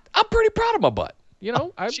pretty proud of my butt. You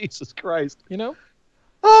know, Jesus Christ. You know,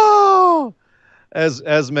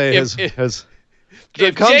 as May has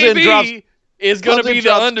if comes JB in, drops, is going to be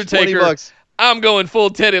the Undertaker, I'm going full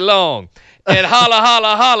Teddy Long. And holla,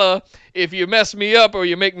 holla, holla, if you mess me up or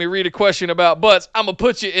you make me read a question about butts, I'm going to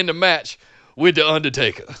put you in the match with The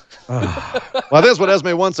Undertaker. Well, that's what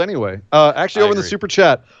Esme wants anyway. Actually, over in the super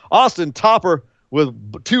chat, Austin Topper with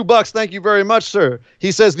 $2. Thank you very much, sir.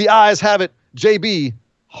 He says, the eyes have it. JB,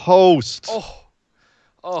 host.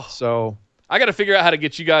 Oh. So I got to figure out how to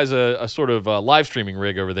get you guys a sort of live streaming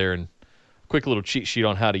rig over there and a quick little cheat sheet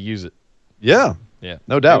on how to use it. Yeah.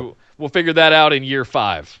 No doubt. We'll figure that out in year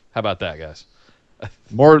 5. How about that, guys?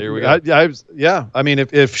 More, there we go. I mean,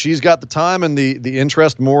 if she's got the time and the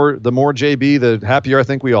interest, the more JB, the happier I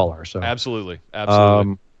think we all are. So absolutely.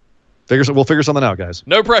 We'll figure something out, guys.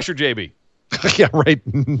 No pressure, JB. Yeah, right.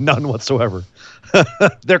 None whatsoever.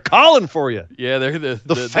 They're calling for you. Yeah, they're the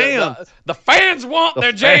fans. The fans want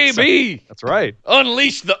their fans. JB. That's right.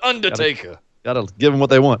 Unleash the Undertaker. Gotta give them what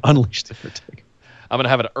they want. Unleash the Undertaker. I'm going to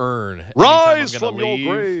have an urn. Rise from your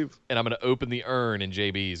grave. And I'm going to open the urn, and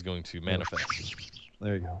JB is going to manifest.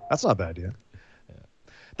 There you go. That's not bad, yeah.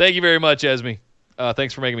 Thank you very much, Esme.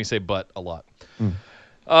 Thanks for making me say butt a lot.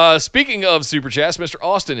 Speaking of Super Chats, Mr.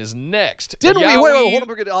 Austin is next. Didn't we? Wait, hold on,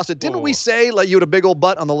 forget Austin. Didn't we say like you had a big old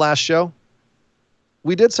butt on the last show?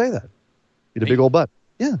 We did say that. You had a big old butt.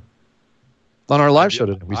 Yeah. On our live show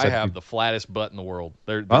today. I have the flattest butt in the world.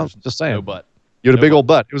 There's just saying. No butt. You had a big old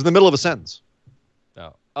butt. It was in the middle of a sentence.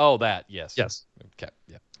 Oh, that, yes. Yes. Okay,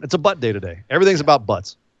 yeah. It's a butt day today. Everything's about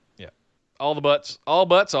butts. Yeah. All the butts, all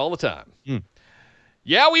the time.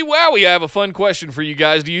 Yowie wowie, I have a fun question for you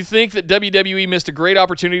guys. Do you think that WWE missed a great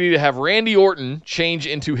opportunity to have Randy Orton change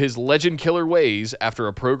into his legend killer ways after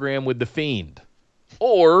a program with The Fiend?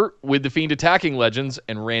 Or, with The Fiend attacking legends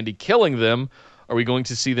and Randy killing them, are we going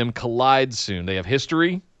to see them collide soon? They have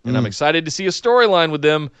history, and I'm excited to see a storyline with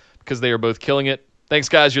them because they are both killing it. Thanks,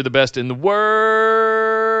 guys. You're the best in the world.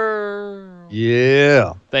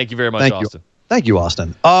 Yeah. Thank you very much, Austin. Thank you,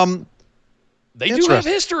 Austin. They do have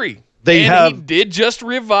history. He did just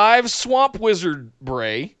revive Swamp Wizard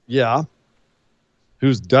Bray. Yeah.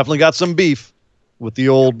 Who's definitely got some beef with the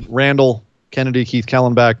old Randall Kennedy, Keith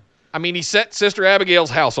Kallenbach. I mean, he set Sister Abigail's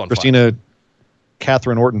house on fire.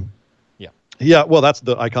 Catherine Orton. Yeah. Yeah, well, that's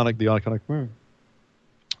the iconic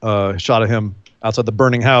shot of him outside the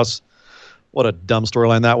burning house. What a dumb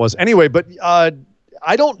storyline that was. Anyway, but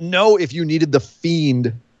I don't know if you needed the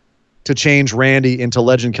Fiend to change Randy into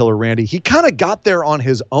Legend Killer Randy. He kind of got there on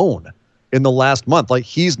his own in the last month. Like,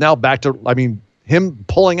 he's now back to, I mean, him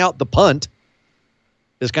pulling out the punt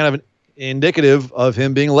is kind of an indicative of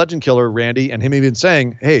him being a Legend Killer Randy, and him even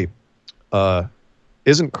saying, hey,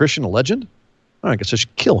 isn't Christian a legend? I guess I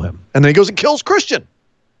should kill him. And then he goes and kills Christian.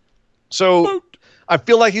 So I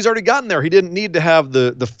feel like he's already gotten there. He didn't need to have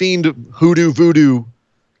the Fiend hoodoo voodoo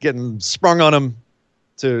getting sprung on him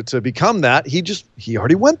to become that. He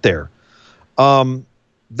already went there.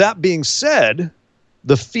 That being said,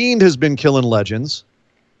 the Fiend has been killing legends.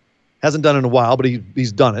 Hasn't done it in a while, but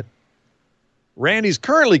he's done it. Randy's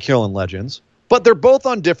currently killing legends, but they're both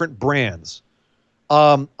on different brands.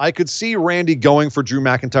 I could see Randy going for Drew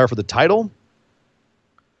McIntyre for the title.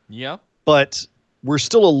 Yeah. But we're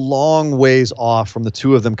still a long ways off from the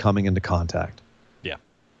two of them coming into contact. Yeah.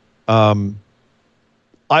 I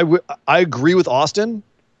agree with Austin.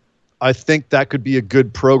 I think that could be a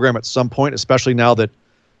good program at some point, especially now that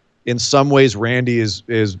in some ways Randy is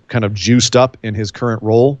kind of juiced up in his current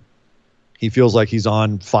role. He feels like he's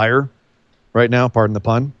on fire right now, pardon the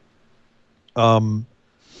pun.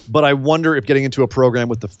 But I wonder if getting into a program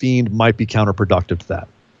with the Fiend might be counterproductive to that.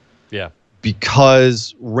 Yeah.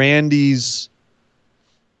 Because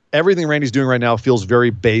everything Randy's doing right now feels very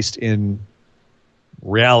based in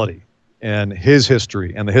reality and his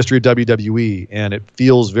history and the history of WWE, and it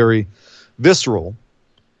feels very visceral.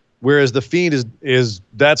 Whereas the Fiend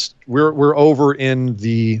we're over in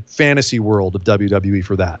the fantasy world of WWE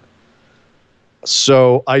for that.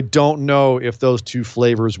 So I don't know if those two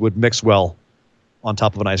flavors would mix well on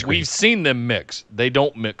top of an ice cream. We've seen them mix. They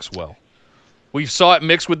don't mix well. We saw it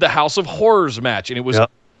mix with the House of Horrors match, and it was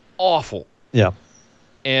awful. Yeah.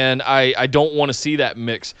 And I don't want to see that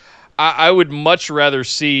mix. I would much rather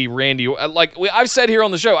see Randy, like I've said here on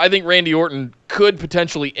the show, I think Randy Orton could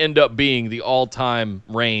potentially end up being the all-time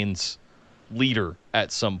Reigns leader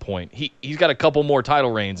at some point. He's got a couple more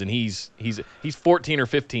title reigns, and he's 14 or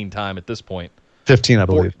 15 time at this point. 15, I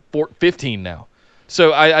believe. 15 now.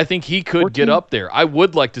 So I think he could 14? get up there. I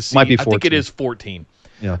would like to see. Might be 14. I think it is 14.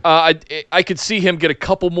 Yeah. I could see him get a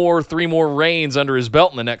couple more, 3 more reigns under his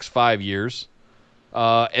belt in the next 5 years.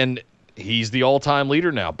 And he's the all-time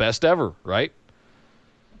leader now. Best ever, right?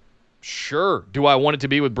 Sure. Do I want it to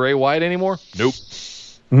be with Bray Wyatt anymore? Nope.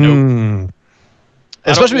 Nope.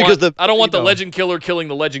 Especially because I don't want the Legend Killer killing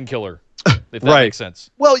the Legend Killer, if that makes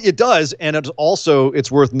sense. Well, it does, and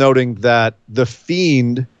it's worth noting that the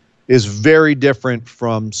Fiend is very different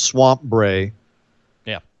from Swamp Bray.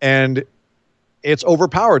 Yeah. And it's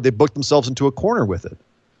overpowered. They booked themselves into a corner with it.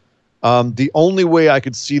 The only way I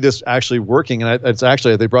could see this actually working, and it's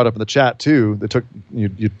actually, they brought up in the chat too,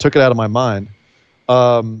 you took it out of my mind.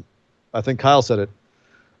 I think Kyle said it,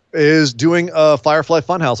 is doing a Firefly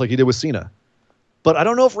Funhouse like he did with Cena. But I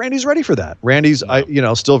don't know if Randy's ready for that. Randy's,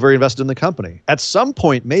 still very invested in the company. At some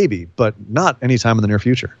point, maybe, but not anytime in the near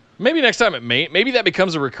future. Maybe next time maybe that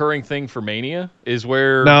becomes a recurring thing for Mania, is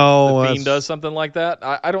where the Fiend does something like that.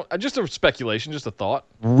 I don't, just a speculation, just a thought.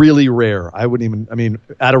 Really rare. I wouldn't even,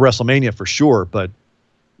 at a WrestleMania for sure, but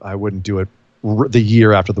I wouldn't do it the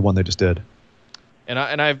year after the one they just did. And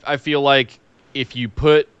I feel like if you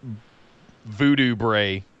put Voodoo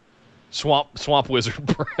Bray, Swamp Wizard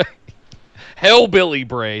Bray, Hellbilly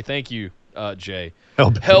Bray, thank you, Jay.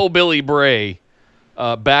 Hellbilly Bray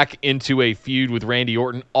back into a feud with Randy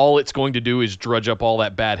Orton, all it's going to do is drudge up all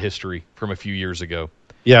that bad history from a few years ago.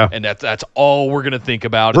 Yeah. And that's all we're going to think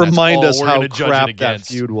about. Remind us how crap that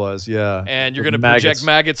feud was, yeah. And you're going to project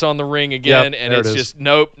maggots on the ring again, and it's just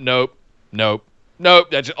nope.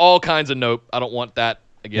 That's just all kinds of nope. I don't want that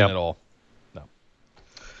again at all. No.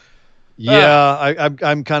 Yeah,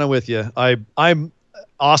 I'm kind of with you. I'm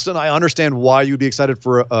Austin, I understand why you'd be excited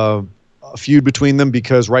for a feud between them,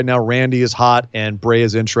 because right now Randy is hot and Bray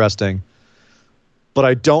is interesting. But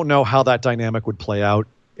I don't know how that dynamic would play out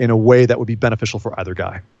in a way that would be beneficial for either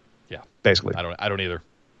guy. Yeah. Basically. I don't either.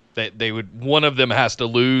 They would, one of them has to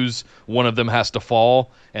lose, one of them has to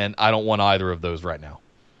fall, and I don't want either of those right now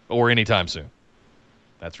or anytime soon.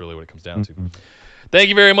 That's really what it comes down to. Thank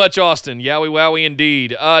you very much, Austin. Yowie wowie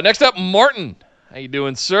indeed. Next up, Martin. How you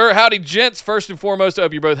doing, sir? Howdy, gents. First and foremost, I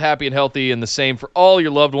hope you're both happy and healthy, and the same for all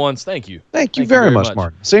your loved ones. Thank you. Thank you very much,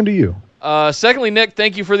 Martin. Same to you. Secondly, Nick,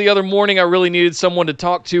 thank you for the other morning. I really needed someone to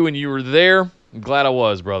talk to, and you were there. I'm glad I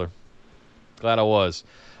was, brother. Glad I was.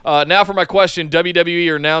 Now for my question. WWE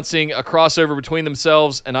are announcing a crossover between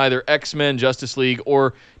themselves and either X-Men, Justice League,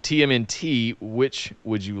 or TMNT. Which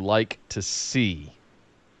would you like to see?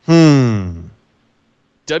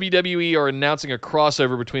 WWE are announcing a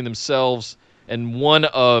crossover between themselves and one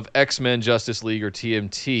of X-Men, Justice League, or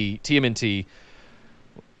TMNT.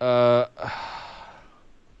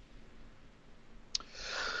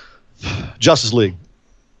 Justice League.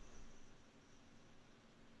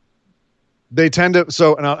 They tend to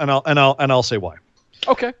I'll say why.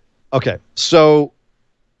 Okay. So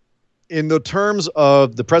in the terms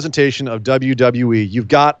of the presentation of WWE, you've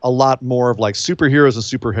got a lot more of like superheroes and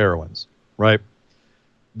superheroines, right?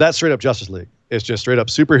 That's straight up Justice League. It's just straight up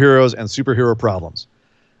superheroes and superhero problems.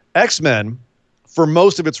 X-Men, for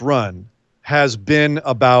most of its run, has been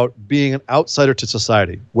about being an outsider to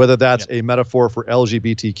society, whether that's a metaphor for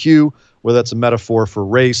LGBTQ, whether that's a metaphor for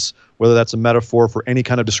race, whether that's a metaphor for any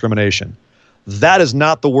kind of discrimination. That is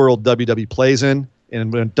not the world WWE plays in,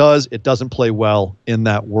 and when it doesn't play well in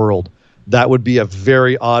that world. That would be a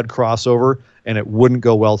very odd crossover, and it wouldn't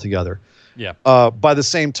go well together. Yeah. By the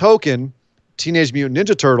same token, Teenage Mutant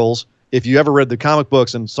Ninja Turtles, if you ever read the comic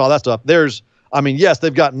books and saw that stuff, yes,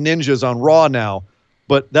 they've got ninjas on Raw now,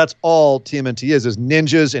 but that's all TMNT is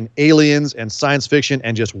ninjas and aliens and science fiction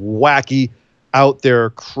and just wacky, out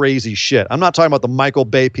there, crazy shit. I'm not talking about the Michael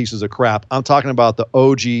Bay pieces of crap. I'm talking about the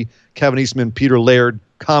OG Kevin Eastman, Peter Laird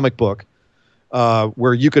comic book,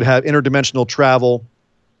 where you could have interdimensional travel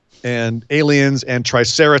and aliens and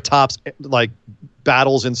triceratops like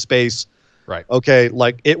battles in space. Right. Okay,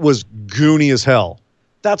 like it was goony as hell.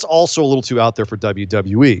 That's also a little too out there for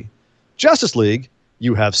WWE. Justice League,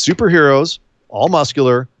 you have superheroes, all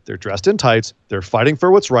muscular, they're dressed in tights, they're fighting for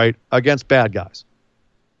what's right against bad guys.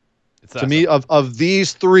 To me, of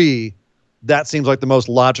these three, that seems like the most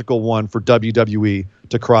logical one for WWE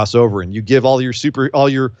to cross over. And you give all your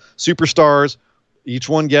superstars, each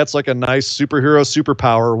one gets like a nice superhero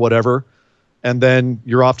superpower or whatever, and then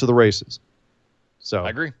you're off to the races. So I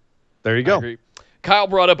agree. There you go. I agree. Kyle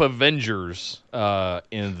brought up Avengers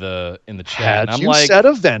in the chat. Had you said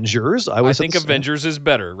Avengers, I think Avengers is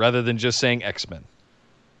better rather than just saying X-Men.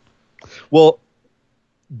 Well,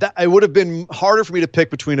 it would have been harder for me to pick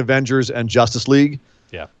between Avengers and Justice League.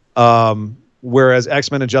 Yeah. Whereas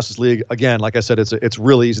X-Men and Justice League, again, like I said, it's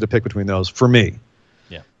really easy to pick between those for me.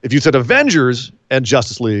 Yeah. If you said Avengers and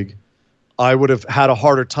Justice League, I would have had a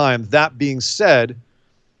harder time. That being said,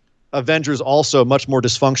 Avengers also much more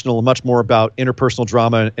dysfunctional and much more about interpersonal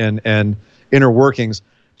drama and inner workings.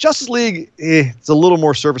 Justice League, it's a little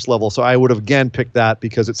more surface level, so I would have again picked that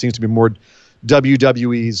because it seems to be more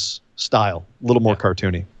WWE's style, a little more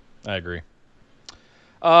cartoony. I agree.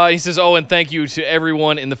 He says, and thank you to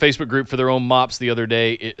everyone in the Facebook group for their own mops the other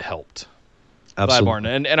day. It helped. Absolutely. Bye,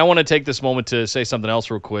 Martin. And I want to take this moment to say something else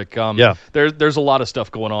real quick. There's a lot of stuff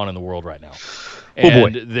going on in the world right now.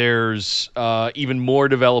 And there's even more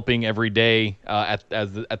developing every day at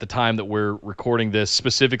the time that we're recording this,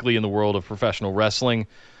 specifically in the world of professional wrestling.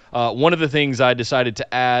 One of the things I decided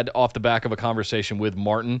to add off the back of a conversation with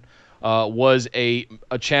Martin was a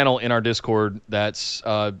channel in our Discord that's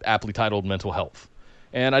aptly titled Mental Health.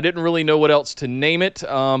 And I didn't really know what else to name it,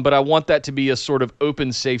 but I want that to be a sort of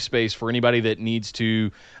open, safe space for anybody that needs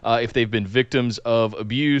to, if they've been victims of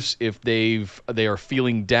abuse, if they are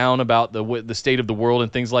feeling down about the state of the world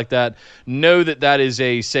and things like that, know that that is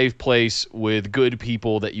a safe place with good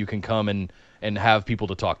people that you can come and have people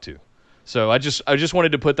to talk to. So I just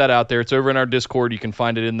wanted to put that out there. It's over in our Discord. You can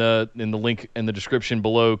find it in the link in the description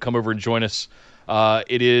below. Come over and join us.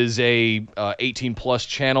 It is a 18+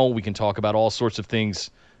 channel. We can talk about all sorts of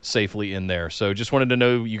things safely in there. So just wanted to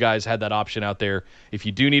know you guys had that option out there. If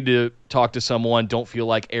you do need to talk to someone, don't feel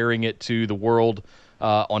like airing it to the world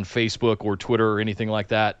on Facebook or Twitter or anything like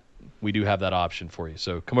that, we do have that option for you.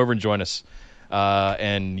 So come over and join us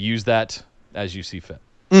and use that as you see fit.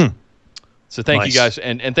 So thank you guys.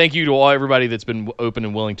 And thank you to everybody that's been open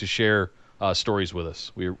and willing to share stories with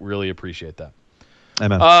us. We really appreciate that.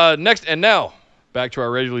 Amen. Next, and now, back to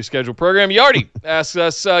our regularly scheduled program. Yardy asks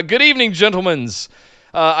us, good evening, gentlemans.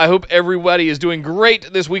 I hope everybody is doing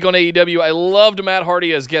great this week on AEW. I loved Matt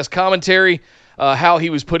Hardy as guest commentary, how he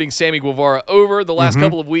was putting Sammy Guevara over. The last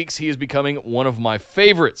couple of weeks, he is becoming one of my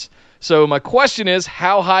favorites. So my question is,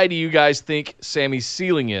 how high do you guys think Sammy's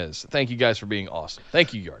ceiling is? Thank you guys for being awesome.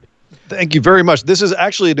 Thank you, Yardy. Thank you very much. This is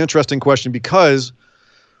actually an interesting question because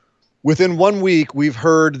within 1 week, we've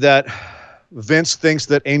heard that Vince thinks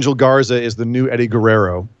that Angel Garza is the new Eddie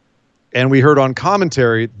Guerrero. And we heard on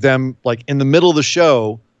commentary them, like in the middle of the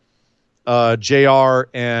show, JR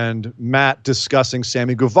and Matt discussing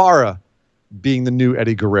Sammy Guevara being the new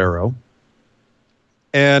Eddie Guerrero.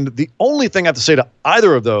 And the only thing I have to say to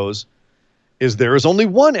either of those is there is only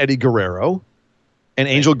one Eddie Guerrero, and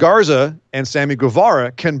Angel Garza and Sammy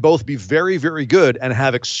Guevara can both be very, very good and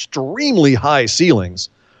have extremely high ceilings.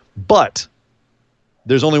 But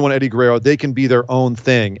There's only one Eddie Guerrero. They can be their own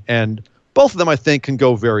thing. And both of them, I think, can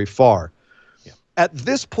go very far. Yeah. At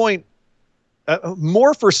this point,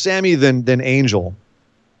 more for Sammy than Angel.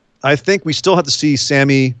 I think we still have to see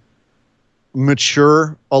Sammy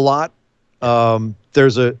mature a lot.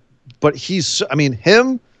 But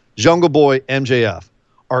him, Jungle Boy, MJF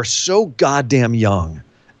are so goddamn young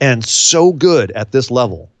and so good at this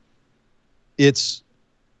level. It's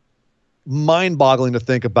mind-boggling to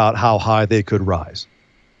think about how high they could rise.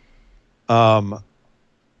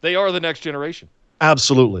 They are the next generation.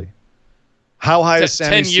 Absolutely. How high is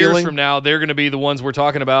Sammy's 10 years ceiling? from now, they're going to be the ones we're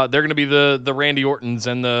talking about. They're going to be the Randy Ortons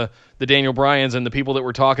and the Daniel Bryans and the people that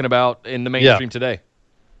we're talking about in the mainstream today.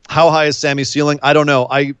 How high is Sammy's ceiling? I don't know.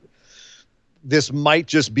 This might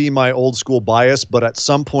just be my old school bias, but at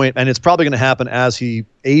some point, and it's probably going to happen as he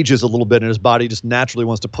ages a little bit and his body just naturally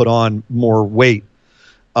wants to put on more weight.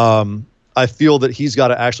 I feel that he's got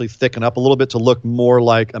to actually thicken up a little bit to look more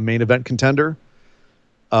like a main event contender.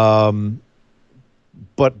 But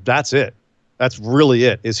that's it. That's really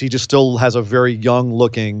it. Is he just still has a very young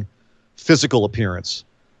looking physical appearance,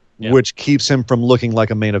 which keeps him from looking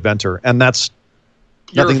like a main eventer. And that's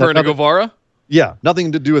You're referring to Guevara? Yeah,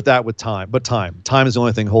 nothing to do with that with time, but time. Time is the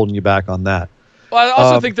only thing holding you back on that. Well, I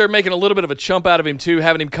also think they're making a little bit of a chump out of him too,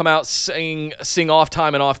 having him come out sing off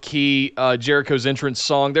time and off key Jericho's entrance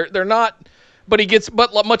song. They're not,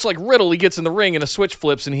 but much like Riddle, he gets in the ring and a switch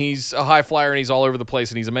flips and he's a high flyer and he's all over the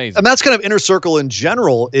place and he's amazing. And that's kind of Inner Circle in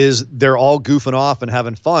general. Is they're all goofing off and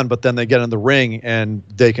having fun, but then they get in the ring and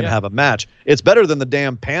they can have a match. It's better than the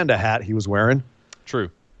damn panda hat he was wearing. True.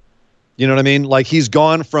 You know what I mean? Like he's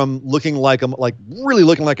gone from looking like really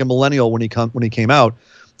looking like a millennial when he came out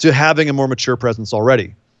to having a more mature presence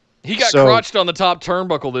already. He got crotched on the top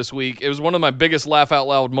turnbuckle this week. It was one of my biggest laugh out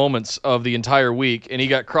loud moments of the entire week, and he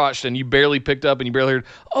got crotched, and you barely picked up, and you barely heard,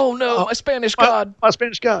 "Oh no, my Spanish God!" My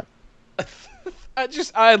Spanish God.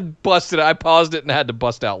 I busted it. I paused it and had to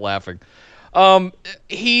bust out laughing.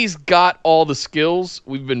 He's got all the skills.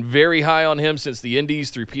 We've been very high on him since the Indies,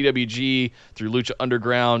 through PWG, through Lucha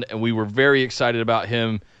Underground, and we were very excited about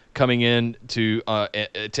him coming in to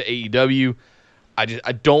AEW.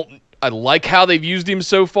 I like how they've used him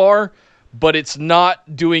so far, but it's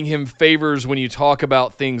not doing him favors when you talk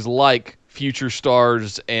about things like future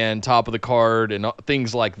stars and top of the card and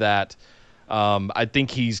things like that. I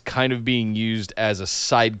think he's kind of being used as a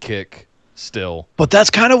sidekick still. But that's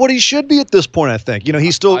kind of what he should be at this point, I think. You know, he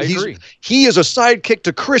is a sidekick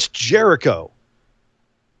to Chris Jericho.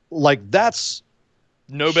 Like, that's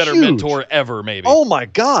no better huge. mentor ever, maybe. Oh my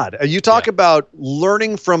God. You talk about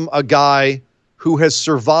learning from a guy who has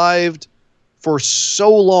survived for so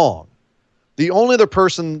long. The only other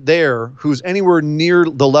person there who's anywhere near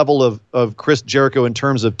the level of Chris Jericho in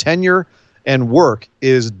terms of tenure and work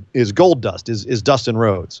is Goldust, is Dustin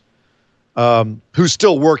Rhodes. Who's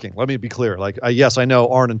still working. Let me be clear. Like, yes, I know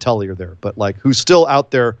Arn and Tully are there, but like, who's still out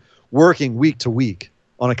there working week to week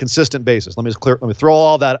on a consistent basis. Let me throw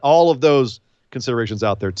all of those considerations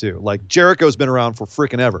out there too. Like, Jericho's been around for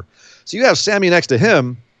freaking ever. So you have Sammy next to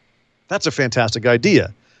him. That's a fantastic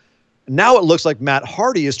idea. Now it looks like Matt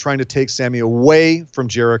Hardy is trying to take Sammy away from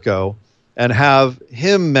Jericho and have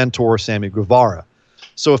him mentor Sammy Guevara.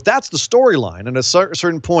 So if that's the storyline, and at a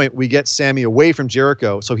certain point we get Sammy away from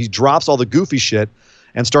Jericho, so he drops all the goofy shit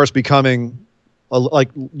and starts becoming like,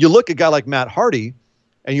 you look at a guy like Matt Hardy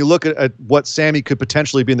and you look at what Sammy could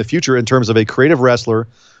potentially be in the future in terms of a creative wrestler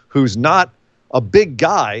who's not a big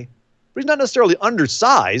guy, but he's not necessarily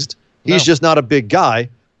undersized. He's just not a big guy,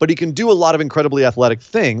 but he can do a lot of incredibly athletic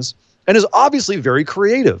things and is obviously very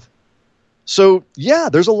creative. So yeah,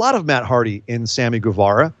 there's a lot of Matt Hardy in Sammy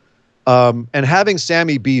Guevara. And having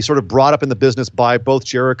Sammy be sort of brought up in the business by both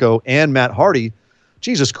Jericho and Matt Hardy,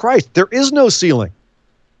 Jesus Christ, there is no ceiling.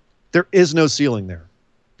 There is no ceiling there.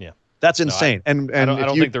 Yeah. That's insane. I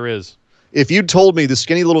don't think there is. If you'd told me the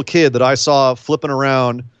skinny little kid that I saw flipping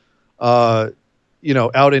around, out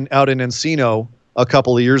in Encino a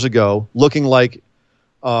couple of years ago, looking like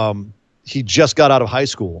he just got out of high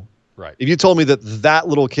school. Right. If you told me that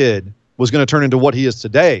little kid was going to turn into what he is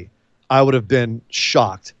today, I would have been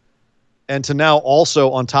shocked. And to now also,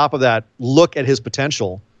 on top of that, look at his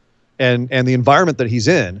potential and the environment that he's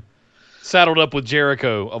in. Saddled up with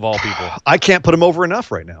Jericho, of all people. I can't put him over enough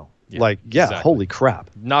right now. Yeah, exactly. Holy crap.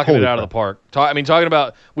 Knocking it out of the park.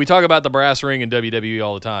 We talk about the brass ring in WWE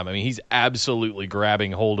all the time. I mean, he's absolutely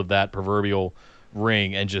grabbing hold of that proverbial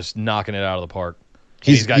ring and just knocking it out of the park.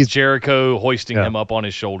 He's got Jericho hoisting him up on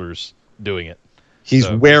his shoulders doing it. He's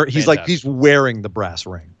wearing the brass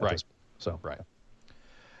ring. Right. Right.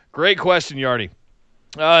 Great question, Yardy.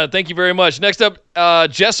 Thank you very much. Next up,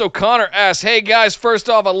 Jess O'Connor asks, "Hey guys, first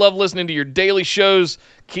off, I love listening to your daily shows.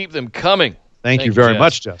 Keep them coming." Thank you very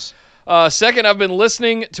much, Jess. Second, I've been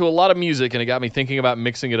listening to a lot of music, and it got me thinking about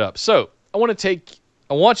mixing it up. So I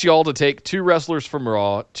want y'all to take 2 wrestlers from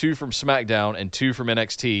Raw, 2 from SmackDown, and 2 from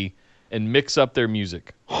NXT, and mix up their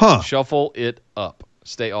music. Shuffle it up.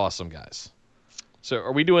 Stay awesome, guys. So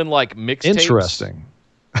are we doing like mixtapes? Interesting.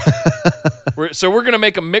 So we're gonna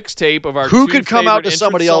make a mixtape of our Who 2 could come out to favorite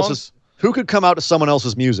somebody entrance else's? songs? Who could come out to someone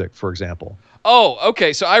else's music, for example? Oh,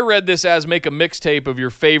 okay. So I read this as make a mixtape of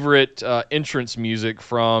your favorite entrance music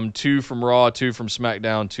from 2 from Raw, 2 from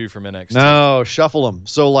SmackDown, 2 from NXT. No, shuffle them.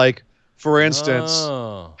 So, like, for instance,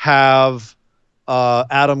 have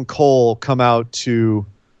Adam Cole come out to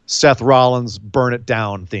Seth Rollins' "Burn It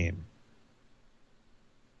Down" theme.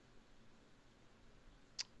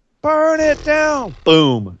 Burn it down.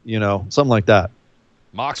 Boom. Something like that.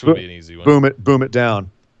 Mox would be an easy one. Boom it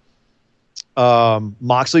down.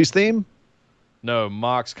 Moxley's theme? No,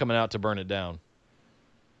 Mox coming out to burn it down.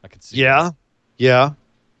 I could see. Yeah. Yeah.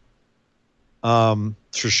 For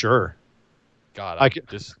sure. God,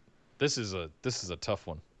 this is a tough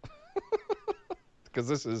one.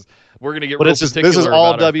 Because we're gonna get. But real this is particular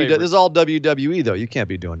all about our favorites. This is all WWE though. You can't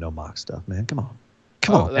be doing no Mox stuff, man. Come on,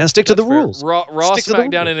 and stick to that's the fair. rules. Raw, Stick to the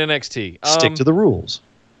SmackDown, rules. and NXT. Stick to the rules.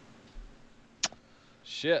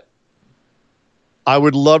 Shit. I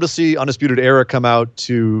would love to see Undisputed Era come out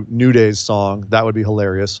to New Day's song. That would be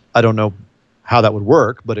hilarious. I don't know how that would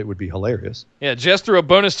work, but it would be hilarious. Yeah, Jess threw a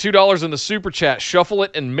bonus $2 in the super chat. Shuffle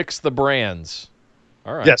it and mix the brands.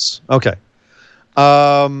 All right. Yes. Okay.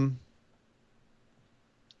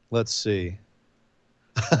 Let's see.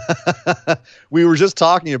 We were just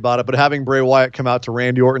talking about it, but having Bray Wyatt come out to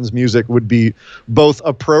Randy Orton's music would be both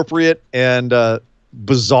appropriate and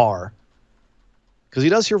bizarre. Because he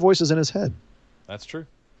does hear voices in his head. That's true.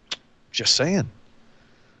 Just saying.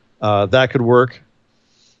 That could work.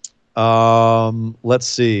 Let's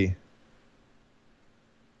see.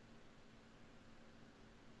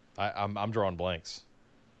 I'm drawing blanks.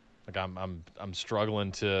 Like I'm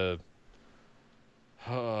struggling to.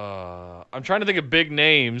 I'm trying to think of big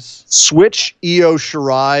names. Switch Io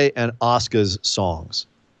Shirai and Asuka's songs.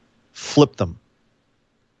 Flip them.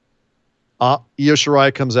 Io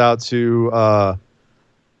Shirai comes out to a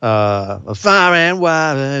fire and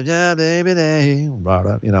water, yeah, baby, and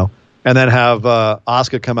then have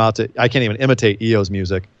Asuka come out to. I can't even imitate Io's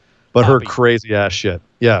music, but her crazy ass shit.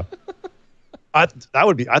 Yeah, I think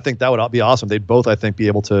that would be awesome. They'd both, I think, be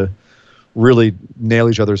able to really nail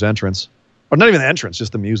each other's entrance, or not even the entrance,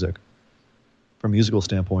 just the music, from a musical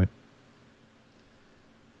standpoint.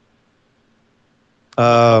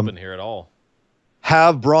 Not in here at all.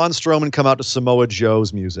 Have Braun Strowman come out to Samoa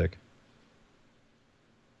Joe's music.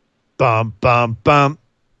 Bum bum bum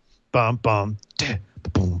bum bum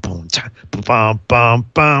boom boom bum bum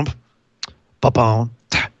bum boom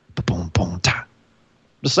boom boom.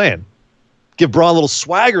 Just saying, give Braun a little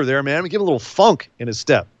swagger there, man. Give a little funk in his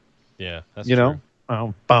step. Yeah, that's true.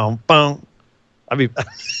 Boom boom. I mean,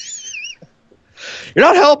 you're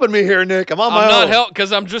not helping me here, Nick. I'm not helping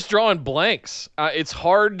because I'm just drawing blanks. It's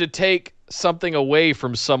hard to take something away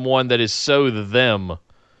from someone that is so them,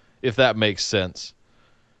 if that makes sense.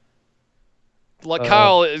 Like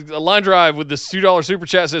Kyle, a line drive with this $2 super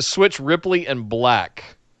chat says switch Ripley and Black.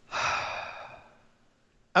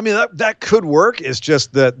 I mean, that could work. It's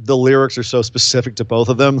just that the lyrics are so specific to both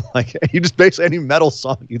of them. Like, you just basically any metal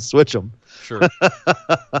song, you'd switch them. Sure.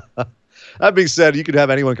 That being said, you could have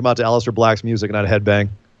anyone come out to Aleister Black's music and I'd headbang.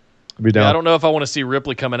 I'd be down. Yeah, I don't know if I want to see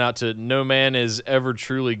Ripley coming out to No Man Is Ever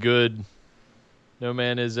Truly Good. No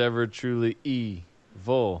Man Is Ever Truly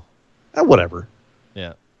Evil. Whatever.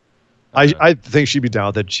 Yeah. I think she'd be down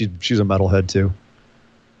with it. She's a metalhead too.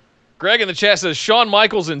 Greg in the chat says Shawn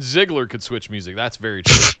Michaels and Ziggler could switch music. That's very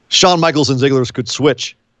true. Shawn Michaels and Ziggler could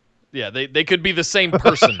switch. Yeah, they could be the same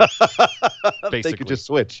person. Basically, they could just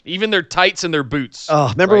switch. Even their tights and their boots. Oh,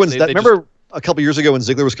 remember remember a couple years ago when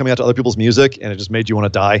Ziggler was coming out to other people's music and it just made you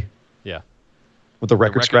want to die? Yeah. With the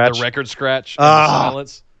record scratch. The record scratch. And the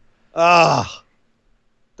silence.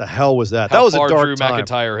 The hell was that? How that was far a dark Drew time.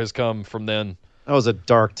 McIntyre has come from then. That was a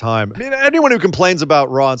dark time. I mean, anyone who complains about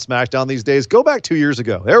Raw and SmackDown these days, go back 2 years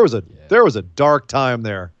ago. There was a dark time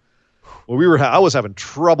there. Well, I was having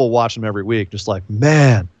trouble watching them every week. Just like,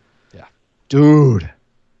 man, yeah, dude.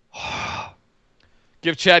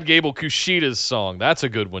 Give Chad Gable Kushida's song. That's a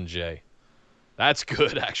good one, Jay. That's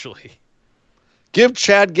good, actually. Give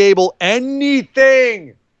Chad Gable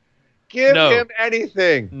anything. Give him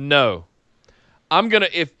anything. No. I'm gonna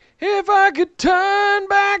if I could turn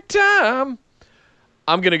back time,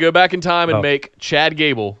 I'm going to go back in time and make Chad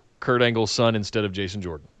Gable Kurt Angle's son instead of Jason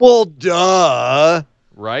Jordan. Well, duh.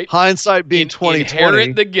 Right? Hindsight being 2020.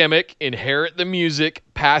 Inherit the gimmick, inherit the music,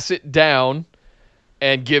 pass it down,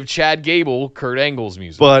 and give Chad Gable Kurt Angle's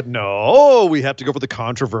music. But no, we have to go for the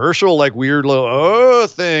controversial, like weird little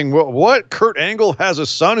thing. What? Kurt Angle has a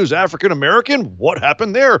son who's African American? What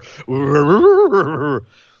happened there? I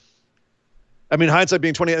mean, hindsight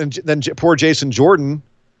being 20, and then poor Jason Jordan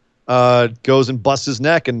goes and busts his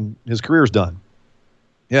neck, and his career's done.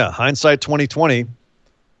 Yeah, hindsight 2020. That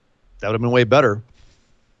would have been way better.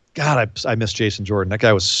 God, I miss Jason Jordan. That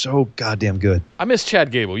guy was so goddamn good. I miss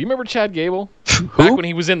Chad Gable. You remember Chad Gable? Who? Back when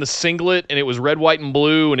he was in the singlet and it was red, white, and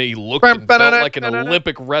blue, and he looked and felt like an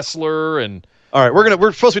Olympic wrestler. And all right,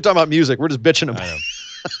 we're supposed to be talking about music. We're just bitching about it.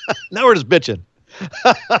 Now we're just bitching.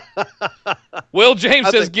 Will James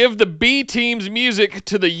says, give the B team's music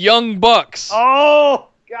to the Young Bucks. Oh,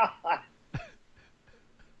 God.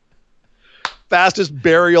 Fastest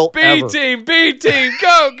burial ever. B team,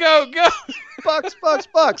 go, go, go.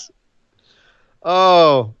 Bucks.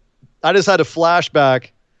 Oh, I just had a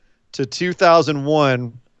flashback to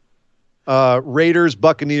 2001 Raiders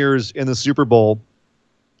Buccaneers in the Super Bowl.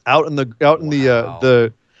 My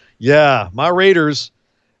Raiders.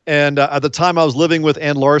 And at the time I was living with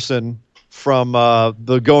Ann Larson from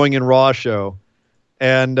the Going in Raw show.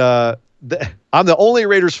 And I'm the only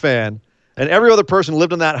Raiders fan. And every other person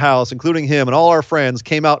lived in that house, including him, and all our friends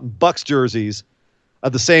came out in Bucks jerseys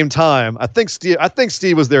at the same time. I think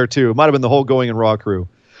Steve was there too. It might have been the whole Going in Raw crew.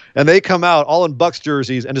 And they come out all in Bucks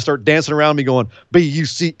jerseys and just start dancing around me going,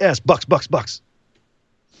 B-U-C-S, Bucks, Bucks, Bucks.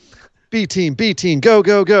 B team, go,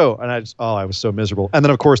 go, go. And I was so miserable. And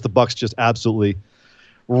then, of course, the Bucks just absolutely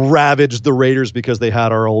ravaged the Raiders because they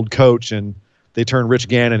had our old coach and they turned Rich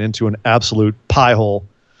Gannon into an absolute pie hole.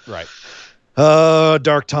 Right.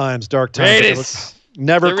 Dark times. Raiders.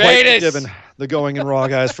 Never quite forgiven the Going in Raw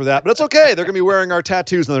guys for that. But it's okay. They're going to be wearing our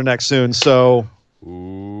tattoos on their necks soon. So,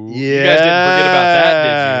 ooh, yeah. You guys didn't forget about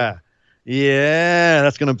that, did you? Yeah,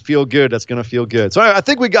 that's going to feel good. So I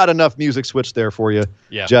think we got enough music switched there for you,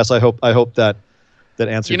 Jess. I hope that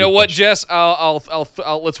answered. You know what, Jess? I'll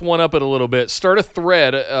let's one up it a little bit. Start a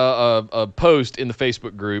thread, a post in the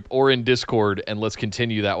Facebook group or in Discord, and let's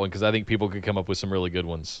continue that one because I think people could come up with some really good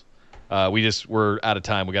ones. We're out of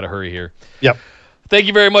time. We got to hurry here. Yep. Thank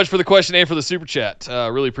you very much for the question and for the super chat.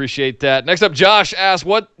 Really appreciate that. Next up, Josh asked,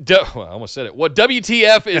 What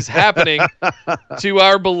WTF is happening to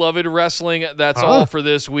our beloved wrestling? That's all for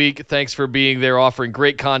this week. Thanks for being there, offering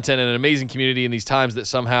great content and an amazing community in these times that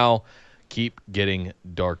somehow keep getting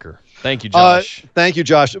darker. Thank you, Josh. Thank you,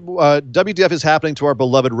 Josh. WTF is happening to our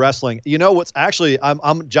beloved wrestling. You know what's actually,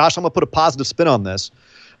 Josh, I'm going to put a positive spin on this.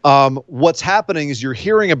 What's happening is you're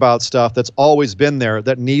hearing about stuff that's always been there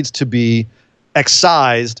that needs to be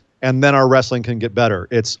excised, and then our wrestling can get better.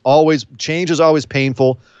 Change is always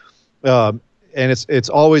painful, and it's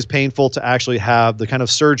always painful to actually have the kind of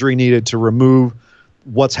surgery needed to remove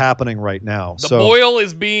what's happening right now. The boil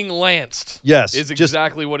is being lanced. Yes, is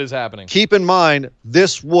exactly what is happening. Keep in mind,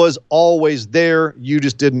 this was always there. You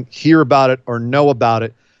just didn't hear about it or know about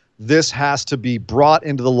it. This has to be brought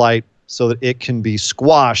into the light so that it can be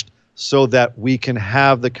squashed, so that we can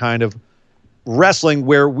have the kind of wrestling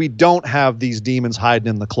where we don't have these demons hiding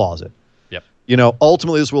in the closet. Yep. You know,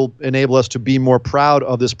 ultimately this will enable us to be more proud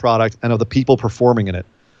of this product and of the people performing in it.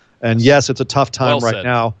 And yes, it's a tough time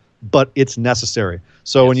now, but it's necessary.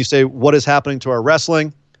 So when you say what is happening to our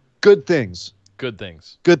wrestling, good things. Good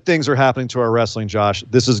things. Good things are happening to our wrestling, Josh.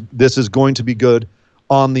 This is going to be good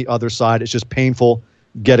on the other side. It's just painful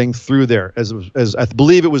getting through there. As I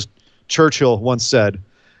believe it was Churchill once said,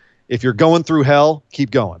 if you're going through hell,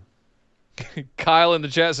 keep going. Kyle in the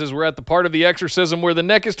chat says, we're at the part of the exorcism where the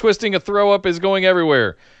neck is twisting, a throw up is going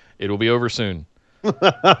everywhere. It will be over soon.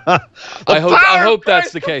 I hope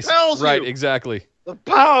that's the case. Right, exactly. The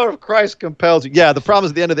power of Christ compels you. Yeah, the problem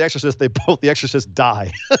is at the end of The Exorcist, the exorcists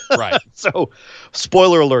die. Right. So,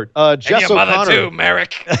 spoiler alert. Jess and your O'Connor, mother too,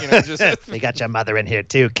 Merrick. We got your mother in here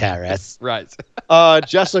too, Karis. Right.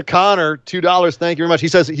 Jess O'Connor, $2. Thank you very much. He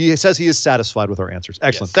says he is satisfied with our answers.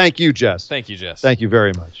 Excellent. Yes. Thank you, Jess. Thank you, Jess. Thank you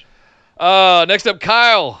very much. Next up,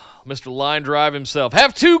 Kyle, Mr. Line Drive himself.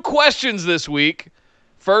 Have two questions this week.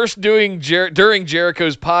 First, during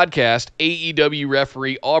Jericho's podcast, AEW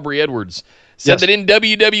referee Aubrey Edwards said that in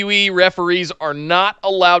WWE, referees are not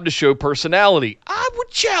allowed to show personality. I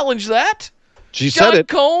would challenge that. She said it.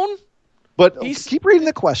 Cone? But keep reading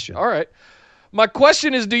the question. All right. My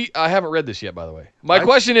question is, I haven't read this yet, by the way. My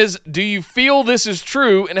question is, do you feel this is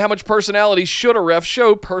true, and how much personality should a ref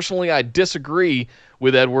show? Personally, I disagree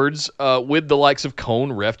with Edwards, with the likes of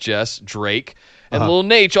Cone, Ref Jess, Drake, and Lil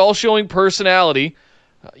Nate, all showing personality.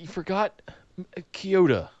 You forgot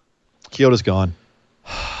Kyoto. Kyoto's gone.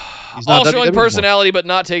 All showing personality, but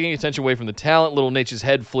not taking attention away from the talent. Little Nate's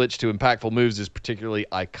head flitch to impactful moves is particularly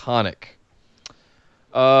iconic.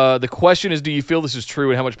 The question is, do you feel this is true,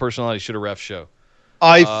 and how much personality should a ref show?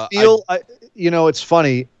 I feel, it's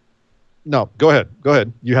funny. No, go ahead. Go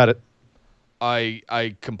ahead. You had it.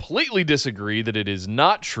 I completely disagree that it is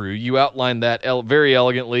not true. You outlined that very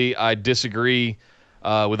elegantly. I disagree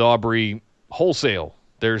with Aubrey wholesale.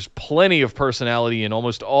 There's plenty of personality in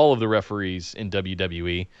almost all of the referees in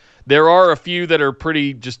WWE. There are a few that are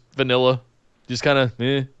pretty just vanilla, just kind of,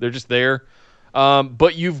 they're just there.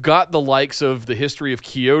 But you've got the likes of the history of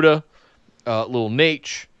Kyoto, Lil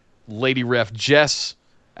Nate, Lady Ref Jess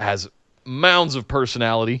has mounds of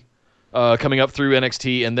personality coming up through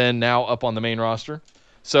NXT and then now up on the main roster.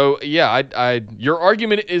 So, yeah, your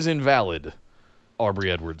argument is invalid,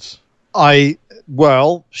 Aubrey Edwards.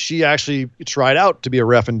 She actually tried out to be a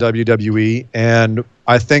ref in WWE, and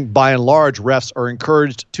I think by and large, refs are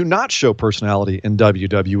encouraged to not show personality in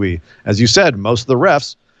WWE. As you said, most of the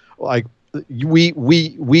refs, like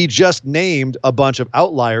we just named a bunch of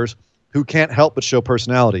outliers who can't help but show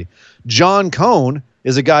personality. John Cone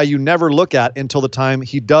is a guy you never look at until the time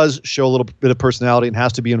he does show a little bit of personality and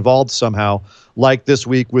has to be involved somehow, like this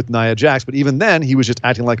week with Nia Jax. But even then, he was just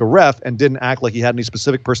acting like a ref and didn't act like he had any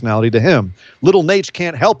specific personality to him. Little Nate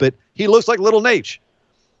can't help it. He looks like Little Nate.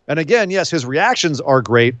 And again, yes, his reactions are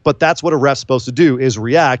great, but that's what a ref's supposed to do, is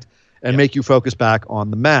react and make you focus back on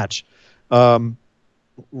the match.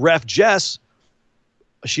 Ref Jess,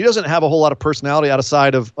 she doesn't have a whole lot of personality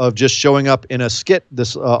outside of just showing up in a skit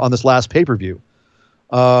on this last pay-per-view.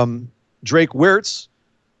 Drake Wirtz,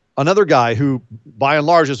 another guy who, by and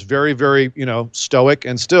large, is very, very, stoic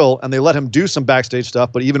and still, and they let him do some backstage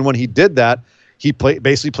stuff. But even when he did that, he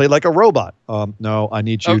basically played like a robot. No, I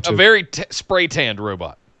need you to. A very spray tanned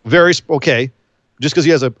robot. Very okay. Just because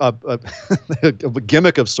he has a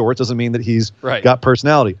gimmick of sorts doesn't mean that he's got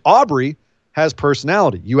personality. Aubrey has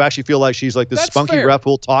personality. You actually feel like she's like this spunky ref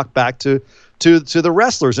who'll talk back to the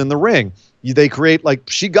wrestlers in the ring. They create, like,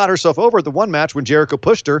 she got herself over at the one match when Jericho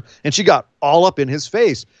pushed her, and she got all up in his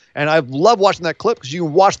face. And I love watching that clip because you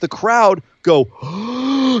can watch the crowd go,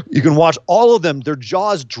 you can watch all of them, their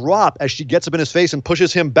jaws drop as she gets up in his face and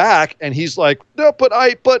pushes him back. And he's like, no, but,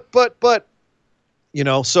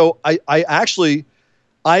 so I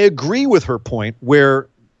agree with her point where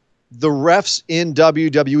the refs in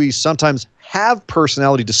WWE sometimes have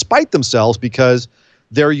personality despite themselves because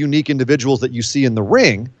they're unique individuals that you see in the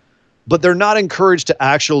ring, but they're not encouraged to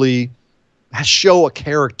actually show a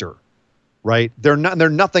character, right? They're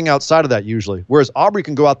nothing outside of that usually. Whereas Aubrey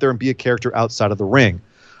can go out there and be a character outside of the ring.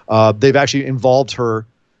 They've actually involved her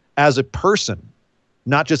as a person,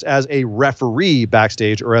 not just as a referee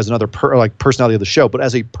backstage or as another personality of the show, but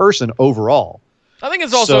as a person overall. I think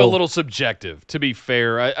it's also a little subjective, to be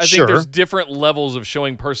fair. I think there's different levels of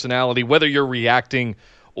showing personality, whether you're reacting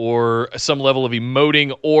or some level of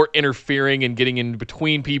emoting or interfering and getting in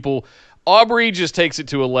between people. Aubrey just takes it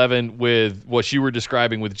to 11 with what you were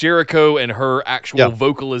describing with Jericho and her actual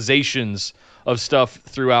vocalizations of stuff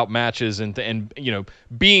throughout matches and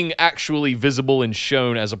being actually visible and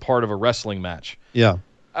shown as a part of a wrestling match. Yeah.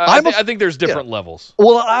 I think there's different levels.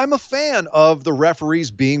 Well, I'm a fan of the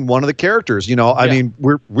referees being one of the characters. I mean,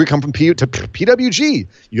 we come from PWG.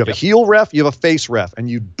 You have a heel ref, you have a face ref, and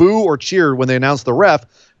you boo or cheer when they announce the ref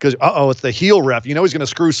because, it's the heel ref. You know he's going to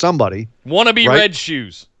screw somebody. Wannabe Red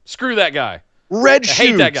Shoes. Screw that guy. Red Shoes. I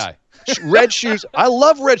hate that guy. Red Shoes. I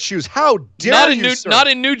love Red Shoes. How dare you, sir? Not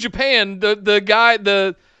in New Japan. The guy,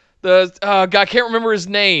 the guy, I can't remember his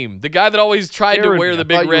name. The guy that always tried to wear the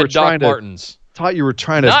big red Doc Martens. Thought you were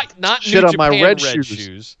trying to not shit New on my Japan red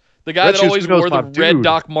shoes. The guy that always wore the red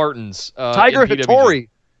Doc Martens. Tiger Hattori.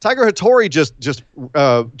 Tiger Hattori just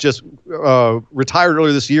retired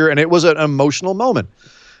earlier this year, and it was an emotional moment.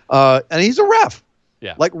 And he's a ref.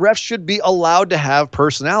 Yeah. Like, refs should be allowed to have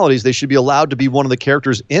personalities. They should be allowed to be one of the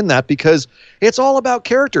characters in that because it's all about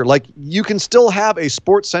character. Like, you can still have a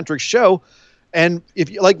sports-centric show, and if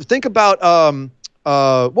you think about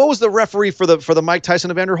what was the referee for the Mike Tyson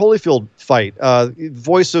Evander Holyfield fight?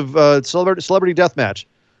 Voice of Celebrity Deathmatch.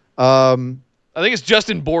 I think it's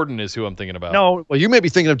Justin Borden is who I'm thinking about. No, well, you may be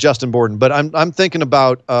thinking of Justin Borden, but I'm thinking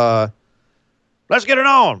about let's get it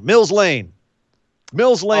on, Mills Lane.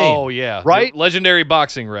 Oh yeah, right. Legendary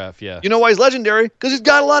boxing ref. Yeah. You know why he's legendary? Because he's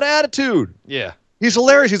got a lot of attitude. Yeah. He's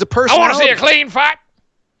hilarious. He's a personality. I want to see a clean fight.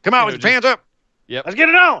 Come out with your pants up. Yep. Let's get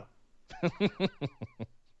it on.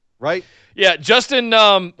 right? Yeah, Justin.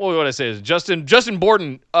 What would I say? Is Justin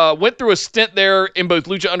Borden went through a stint there in both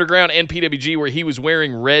Lucha Underground and PWG where he was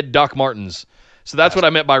wearing red Doc Martens. So that's what I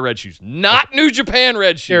meant by red shoes, not New Japan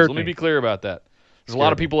red shoes. Let me be clear about that. There's a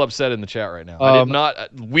lot of people upset in the chat right now. I did not.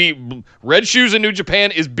 Red shoes in New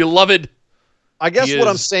Japan is beloved. I guess what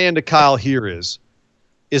I'm saying to Kyle here is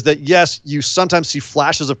that yes, you sometimes see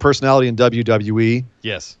flashes of personality in WWE.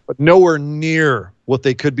 Yes, but nowhere near what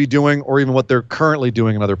they could be doing, or even what they're currently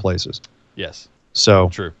doing in other places. Yes. So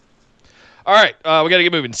true. All right, we got to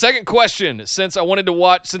get moving. Second question. Since I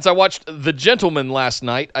watched The Gentleman last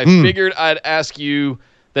night, I figured I'd ask you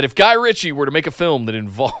that if Guy Ritchie were to make a film that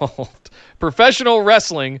involved professional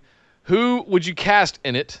wrestling, who would you cast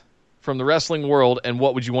in it from the wrestling world, and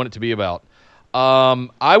what would you want it to be about?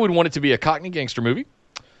 I would want it to be a Cockney gangster movie.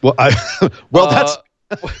 Well, that's.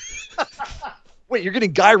 Wait, you're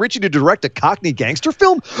getting Guy Ritchie to direct a Cockney gangster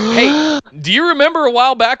film? Hey, do you remember a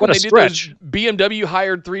while back when What they a did stretch. those BMW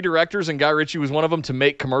hired 3 directors and Guy Ritchie was one of them to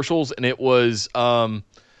make commercials, and it was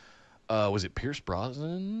it Pierce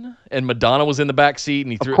Brosnan and Madonna was in the back seat,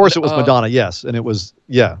 and he threw. Of course, it was Madonna. Yes, and it was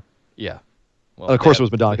Yeah. Well, of course, it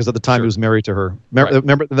was Madonna because at the time he was married to her. Right.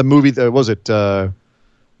 Remember the movie? Was it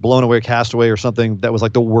Blown Away, Castaway, or something? That was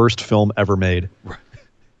like the worst film ever made. Right.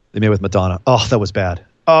 They made with Madonna. Oh, that was bad.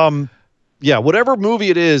 Yeah, whatever movie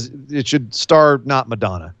it is, it should star not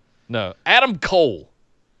Madonna. No, Adam Cole.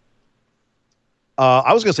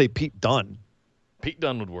 I was going to say Pete Dunne. Pete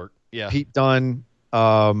Dunne would work. Yeah. Pete Dunne.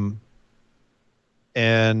 And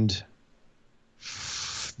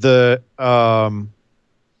the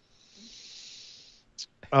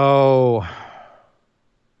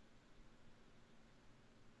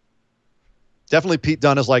definitely Pete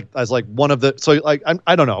Dunne as like one of the, so like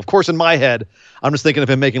I don't know. Of course, in my head, I'm just thinking of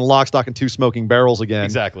him making Lock, Stock, and Two Smoking Barrels again.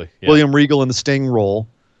 Exactly. Yeah. William Regal in the Sting role.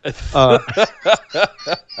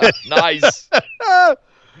 Nice.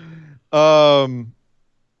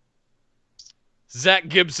 Zach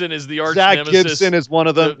Gibson is the arch Zach nemesis. Gibson is one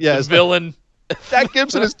of them. The villain. Zach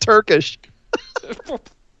Gibson is Turkish.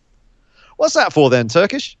 What's that for then?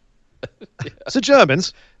 Turkish? It's the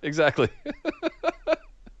Germans. Exactly.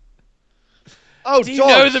 Oh, Do you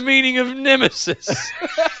know dogs. the meaning of nemesis?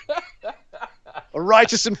 A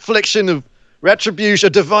righteous infliction of retribution, a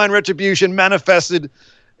divine retribution manifested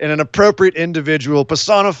in an appropriate individual,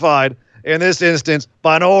 personified in this instance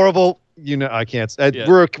by an horrible. I can't. Yeah.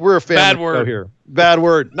 We're a family Bad show word. here. Bad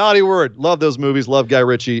word. Naughty word. Love those movies. Love Guy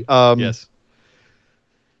Ritchie. Yes.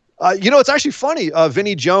 It's actually funny.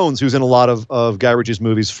 Vinnie Jones, who's in a lot of Guy Ritchie's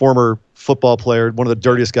movies, former football player, one of the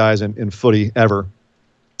dirtiest guys in footy ever,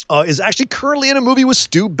 is actually currently in a movie with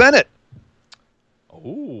Stu Bennett.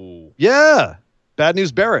 Ooh. Yeah. Bad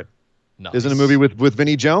News Barrett Nice. is in a movie with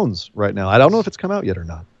Vinnie Jones right now. I don't know if it's come out yet or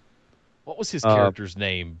not. What was his character's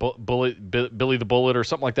name? Billy the Bullet or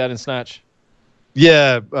something like that in Snatch?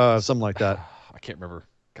 Yeah, something like that. I can't remember.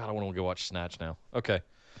 God, I want to go watch Snatch now. Okay.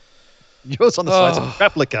 Yo's on the sides of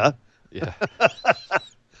replica. Yeah.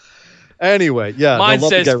 Anyway, yeah. Mine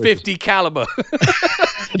love the says Guy Ritchie. 50 caliber.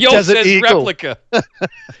 Yours Desert says Eagle. replica.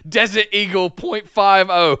 Desert Eagle .50.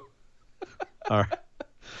 All right.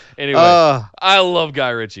 Anyway, I love Guy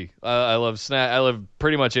Ritchie. I love Snatch. I love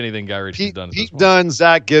pretty much anything Guy Ritchie's done. At this Pete point. Dunne,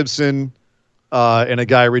 Zach Gibson, in a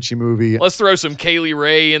Guy Ritchie movie. Let's throw some Kaylee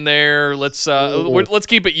Ray in there. Let's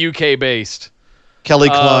keep it UK based. Kelly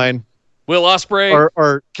Klein Will Ospreay.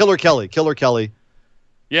 or Killer Kelly.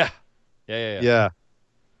 Yeah. Yeah.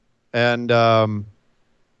 And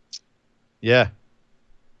yeah.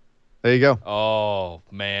 There you go. Oh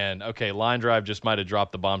man. Okay, Line Drive just might have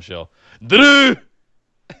dropped the bombshell. Drew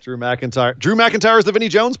Drew McIntyre is the Vinnie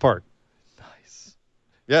Jones part. Nice.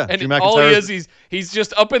 Yeah. And Drew McIntyre all he is, he's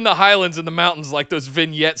just up in the highlands in the mountains like those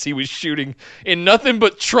vignettes he was shooting in nothing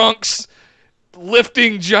but trunks,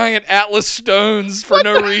 lifting giant Atlas stones for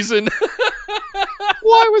no reason.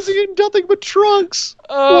 Why was he in nothing but trunks?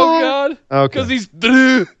 Oh Why? God. Okay. Because he's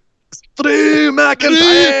Drew. Drew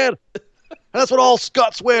McIntyre. That's what all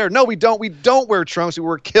Scots wear. No, we don't. We don't wear trunks. We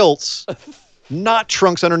wear kilts, not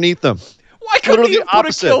trunks underneath them. Why couldn't Literally he the put a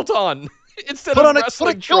opposite. kilt on instead Put of on a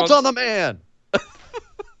wrestling kilt trunks? on the man.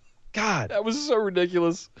 God. That was so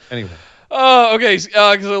ridiculous. Anyway. Okay,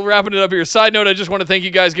 so wrapping it up here. Side note, I just want to thank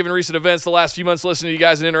you guys. Given recent events, the last few months, listening to you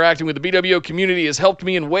guys and interacting with the BWO community has helped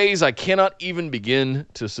me in ways I cannot even begin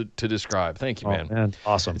to describe. Thank you, man. Oh, man.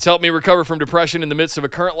 Awesome. It's helped me recover from depression in the midst of a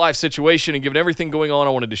current life situation, and given everything going on, I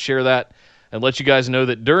wanted to share that and let you guys know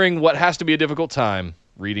that during what has to be a difficult time,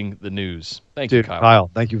 reading the news. Thank you, Dude, Kyle.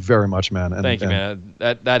 thank you very much, man. And, Thank you, man.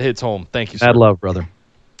 That hits home. Thank you, sir. Mad love, brother.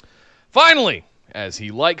 Finally, as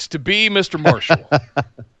he likes to be, Mr. Marshall.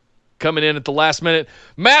 coming in at the last minute.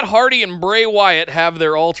 Matt Hardy and Bray Wyatt have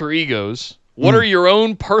their alter egos. What are your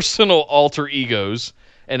own personal alter egos,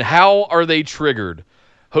 and how are they triggered?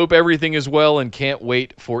 Hope everything is well and can't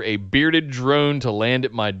wait for a bearded drone to land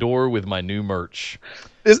at my door with my new merch.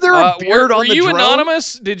 Is there a beard on the drone? Were you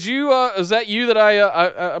anonymous? Did you? Is that you? That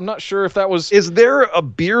I'm not sure if that was. Is there a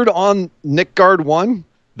beard on Nick Guard 1?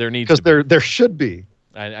 There needs to be. Because there should be.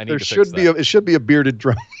 I need there to should fix be. that. It should be a bearded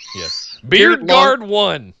drone. Yes. Beard Guard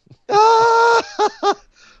 1. A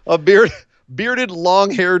bearded,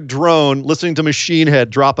 long-haired drone listening to Machine Head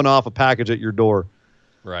dropping off a package at your door.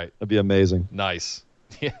 Right. That'd be amazing. Nice.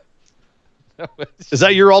 Yeah. Is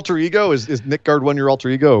that your alter ego? Is Nick Guard 1 your alter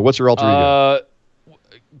ego? Or what's your alter ego?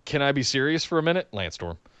 Can I be serious for a minute? Lance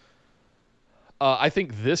Storm. I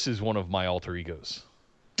think this is one of my alter egos.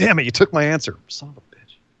 Damn it, you took my answer. Son of a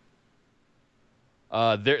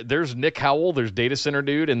bitch. There's Nick Howell, there's Data Center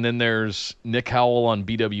Dude, and then there's Nick Howell on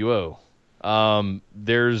BWO.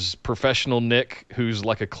 There's Professional Nick, who's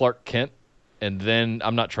like a Clark Kent, and then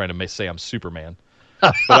I'm not trying to say I'm Superman,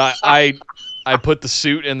 but I put the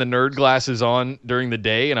suit and the nerd glasses on during the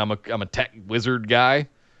day, and I'm a tech wizard guy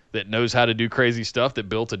that knows how to do crazy stuff, that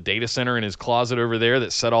built a data center in his closet over there,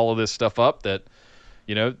 that set all of this stuff up. That,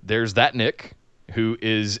 there's that Nick, who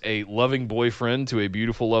is a loving boyfriend to a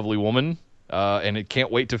beautiful, lovely woman, and it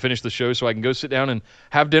can't wait to finish the show so I can go sit down and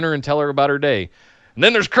have dinner and tell her about her day. And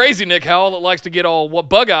then there's crazy Nick Howell that likes to get all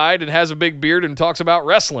bug-eyed and has a big beard and talks about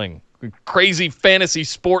wrestling, crazy fantasy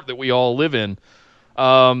sport that we all live in.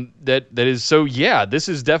 That is so. Yeah, this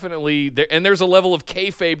is definitely there, and there's a level of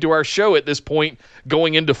kayfabe to our show at this point,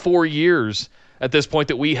 going into 4 years. At this point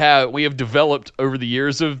that we have developed over the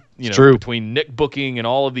years of between Nick booking and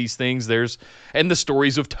all of these things. And the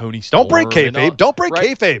stories of Tony Storm. Don't break kayfabe. Don't break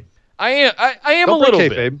kayfabe. I am a little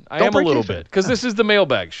bit. I am a little bit because this is the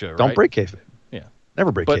mailbag show. Don't break kayfabe. Yeah,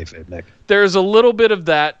 never break kayfabe, Nick. There's a little bit of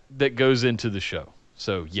that goes into the show.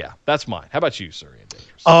 So yeah, that's mine. How about you, Surrey and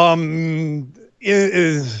Dangerous?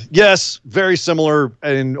 Yes, very similar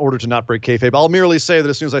in order to not break kayfabe. I'll merely say that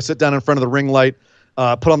as soon as I sit down in front of the ring light,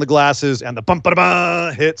 put on the glasses, and the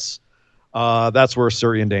bum-ba-da-ba hits, that's where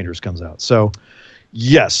Surrey and Dangerous comes out. So,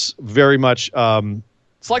 yes, very much.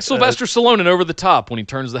 It's like Sylvester Stallone in Over the Top when he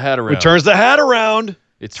turns the hat around. He turns the hat around.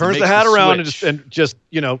 It turns the hat around and just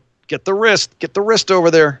get the wrist over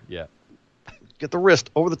there. Yeah. Get the wrist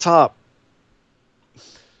over the top.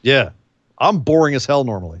 Yeah. I'm boring as hell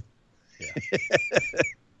normally. Yeah.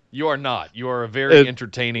 You are not. You are a very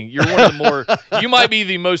entertaining. You're one of the more. You might be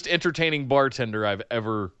the most entertaining bartender I've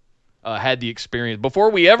ever had the experience.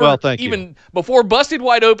 Before we ever before Busted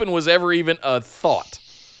Wide Open was ever even a thought.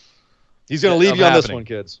 He's going to leave you on this one,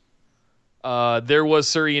 kids. There was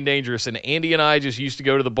Surrey and Dangerous, and Andy and I just used to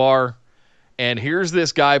go to the bar, and here's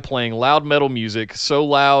this guy playing loud metal music, so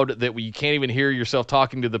loud that you can't even hear yourself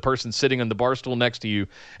talking to the person sitting on the bar stool next to you.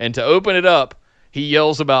 And to open it up, he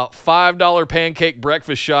yells about $5 pancake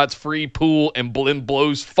breakfast shots, free pool, and then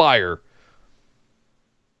blows fire.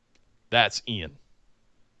 That's Ian.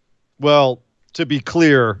 Well, to be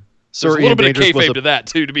clear, Surrey and Dangerous was a little bit of kayfabe to that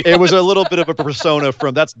too. To be honest. It was a little bit of a persona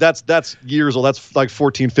from that's years old. That's like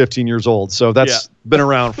 14, 15 years old. So that's been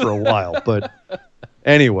around for a while. But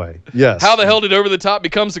anyway, yes. How the hell did Over the Top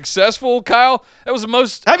become successful, Kyle? That was the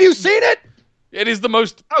most. Have you seen it? It is the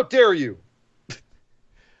most. How dare you?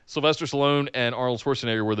 Sylvester Stallone and Arnold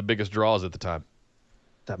Schwarzenegger were the biggest draws at the time.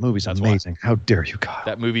 That movie's amazing. How dare you, Kyle?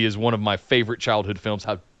 That movie is one of my favorite childhood films.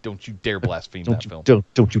 How don't you dare blaspheme that film?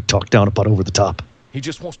 Don't you talk down about Over the Top. He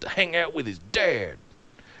just wants to hang out with his dad.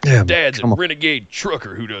 Yeah, Dad's a renegade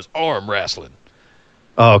trucker who does arm wrestling.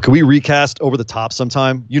 Oh, can we recast Over the Top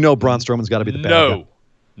sometime? Braun Strowman's got to be the bad guy.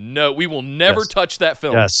 No, we will never touch that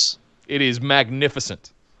film. Yes. It is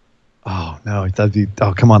magnificent. Oh, no.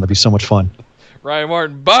 Come on. That'd be so much fun. Ryan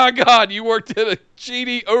Martin, by God, you worked at a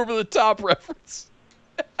GD Over the Top reference.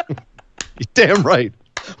 You're damn right.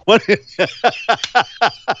 What?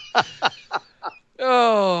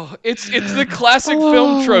 Oh, it's the classic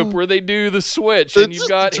film trope where they do the switch, and you've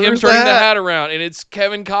got him turning the hat around, and it's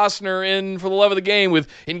Kevin Costner in For the Love of the Game with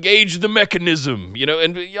Engage the Mechanism,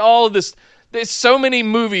 and all of this. There's so many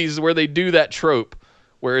movies where they do that trope,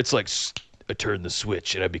 where it's like, I turn the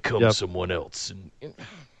switch and I become someone else. And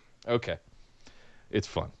okay. It's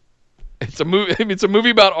fun. It's a movie. It's a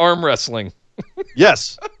movie about arm wrestling.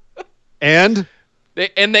 Yes, and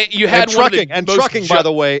you had trucking by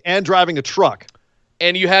the way, and driving a truck.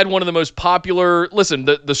 And you had one of the most popular. Listen,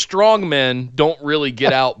 the strong men don't really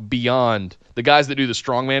get out beyond the guys that do the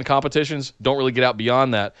strongman competitions. Don't really get out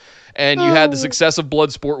beyond that. And you had the success of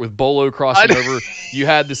Bloodsport with Bolo crossing over. You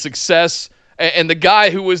had the success And the guy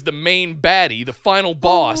who was the main baddie, the final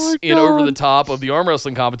boss in Over the Top of the arm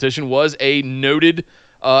wrestling competition, was a noted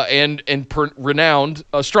and renowned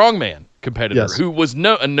strongman competitor who was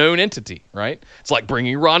a known entity, right? It's like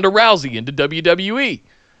bringing Ronda Rousey into WWE,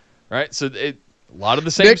 right? So a lot of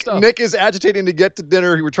the same stuff. Nick is agitating to get to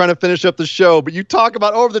dinner. We were trying to finish up the show, but you talk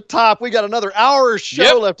about Over the Top. We got another hour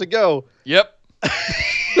show left to go. Yep.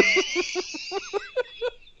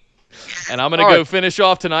 And I'm going to go finish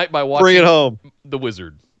off tonight by watching Bring it home. The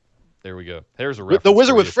Wizard. There we go. There's a reference. The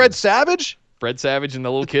Wizard with Fred Savage? Fred Savage and the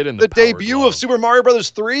little kid in the debut of Super Mario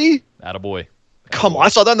Brothers 3? Attaboy. Come on, I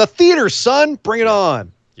saw that in the theater, son. Bring it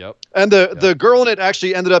on. Yep. And the girl in it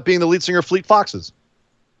actually ended up being the lead singer of Fleet Foxes.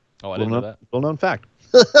 Oh, I didn't know that. Well-known fact.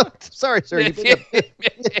 Sorry. Sorry. Thank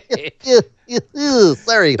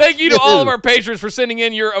you to all of our patrons for sending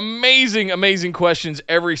in your amazing, amazing questions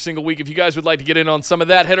every single week. If you guys would like to get in on some of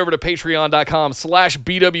that, head over to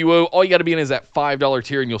patreon.com/BWO. All you got to be in is that $5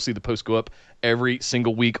 tier, and you'll see the post go up every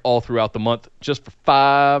single week all throughout the month just for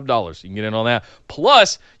 $5. You can get in on that.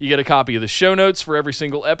 Plus, you get a copy of the show notes for every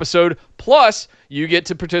single episode. Plus, you get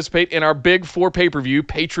to participate in our Big 4 pay-per-view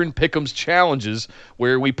Patron Pick'ems Challenges,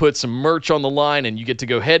 where we put some merch on the line, and you get to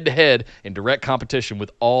go head-to-head in direct competition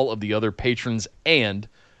with all of the other patrons and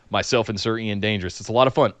myself and Sir Ian Dangerous. It's a lot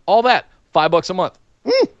of fun. All that, $5 a month.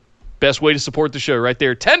 Best way to support the show right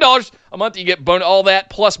there. $10 a month, you get all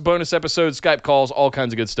that, plus bonus episodes, Skype calls, all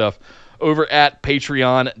kinds of good stuff over at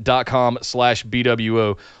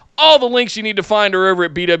patreon.com/BWO. All the links you need to find are over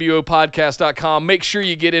at bwopodcast.com. Make sure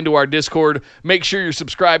you get into our Discord. Make sure you're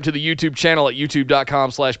subscribed to the YouTube channel at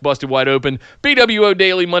youtube.com/bustedwideopen. BWO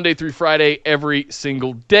Daily, Monday through Friday, every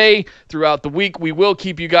single day throughout the week. We will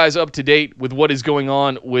keep you guys up to date with what is going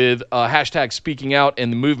on with hashtag Speaking Out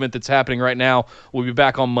and the movement that's happening right now. We'll be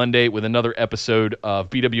back on Monday with another episode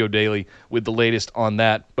of BWO Daily with the latest on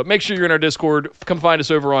that. But make sure you're in our Discord. Come find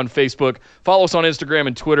us over on Facebook. Follow us on Instagram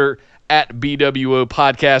and Twitter at BWO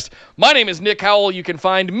Podcast. My name is Nick Howell. You can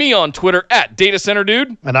find me on Twitter at Data Center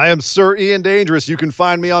Dude. And I am Sir Ian Dangerous. You can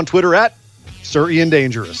find me on Twitter at Sir Ian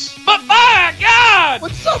Dangerous. But my God!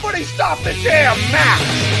 Would somebody stop the damn match?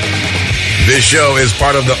 This show is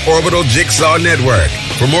part of the Orbital Jigsaw Network.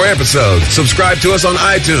 For more episodes, subscribe to us on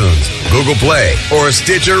iTunes, Google Play, or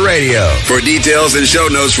Stitcher Radio. For details and show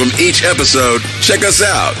notes from each episode, check us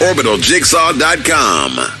out,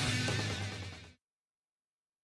 orbitaljigsaw.com.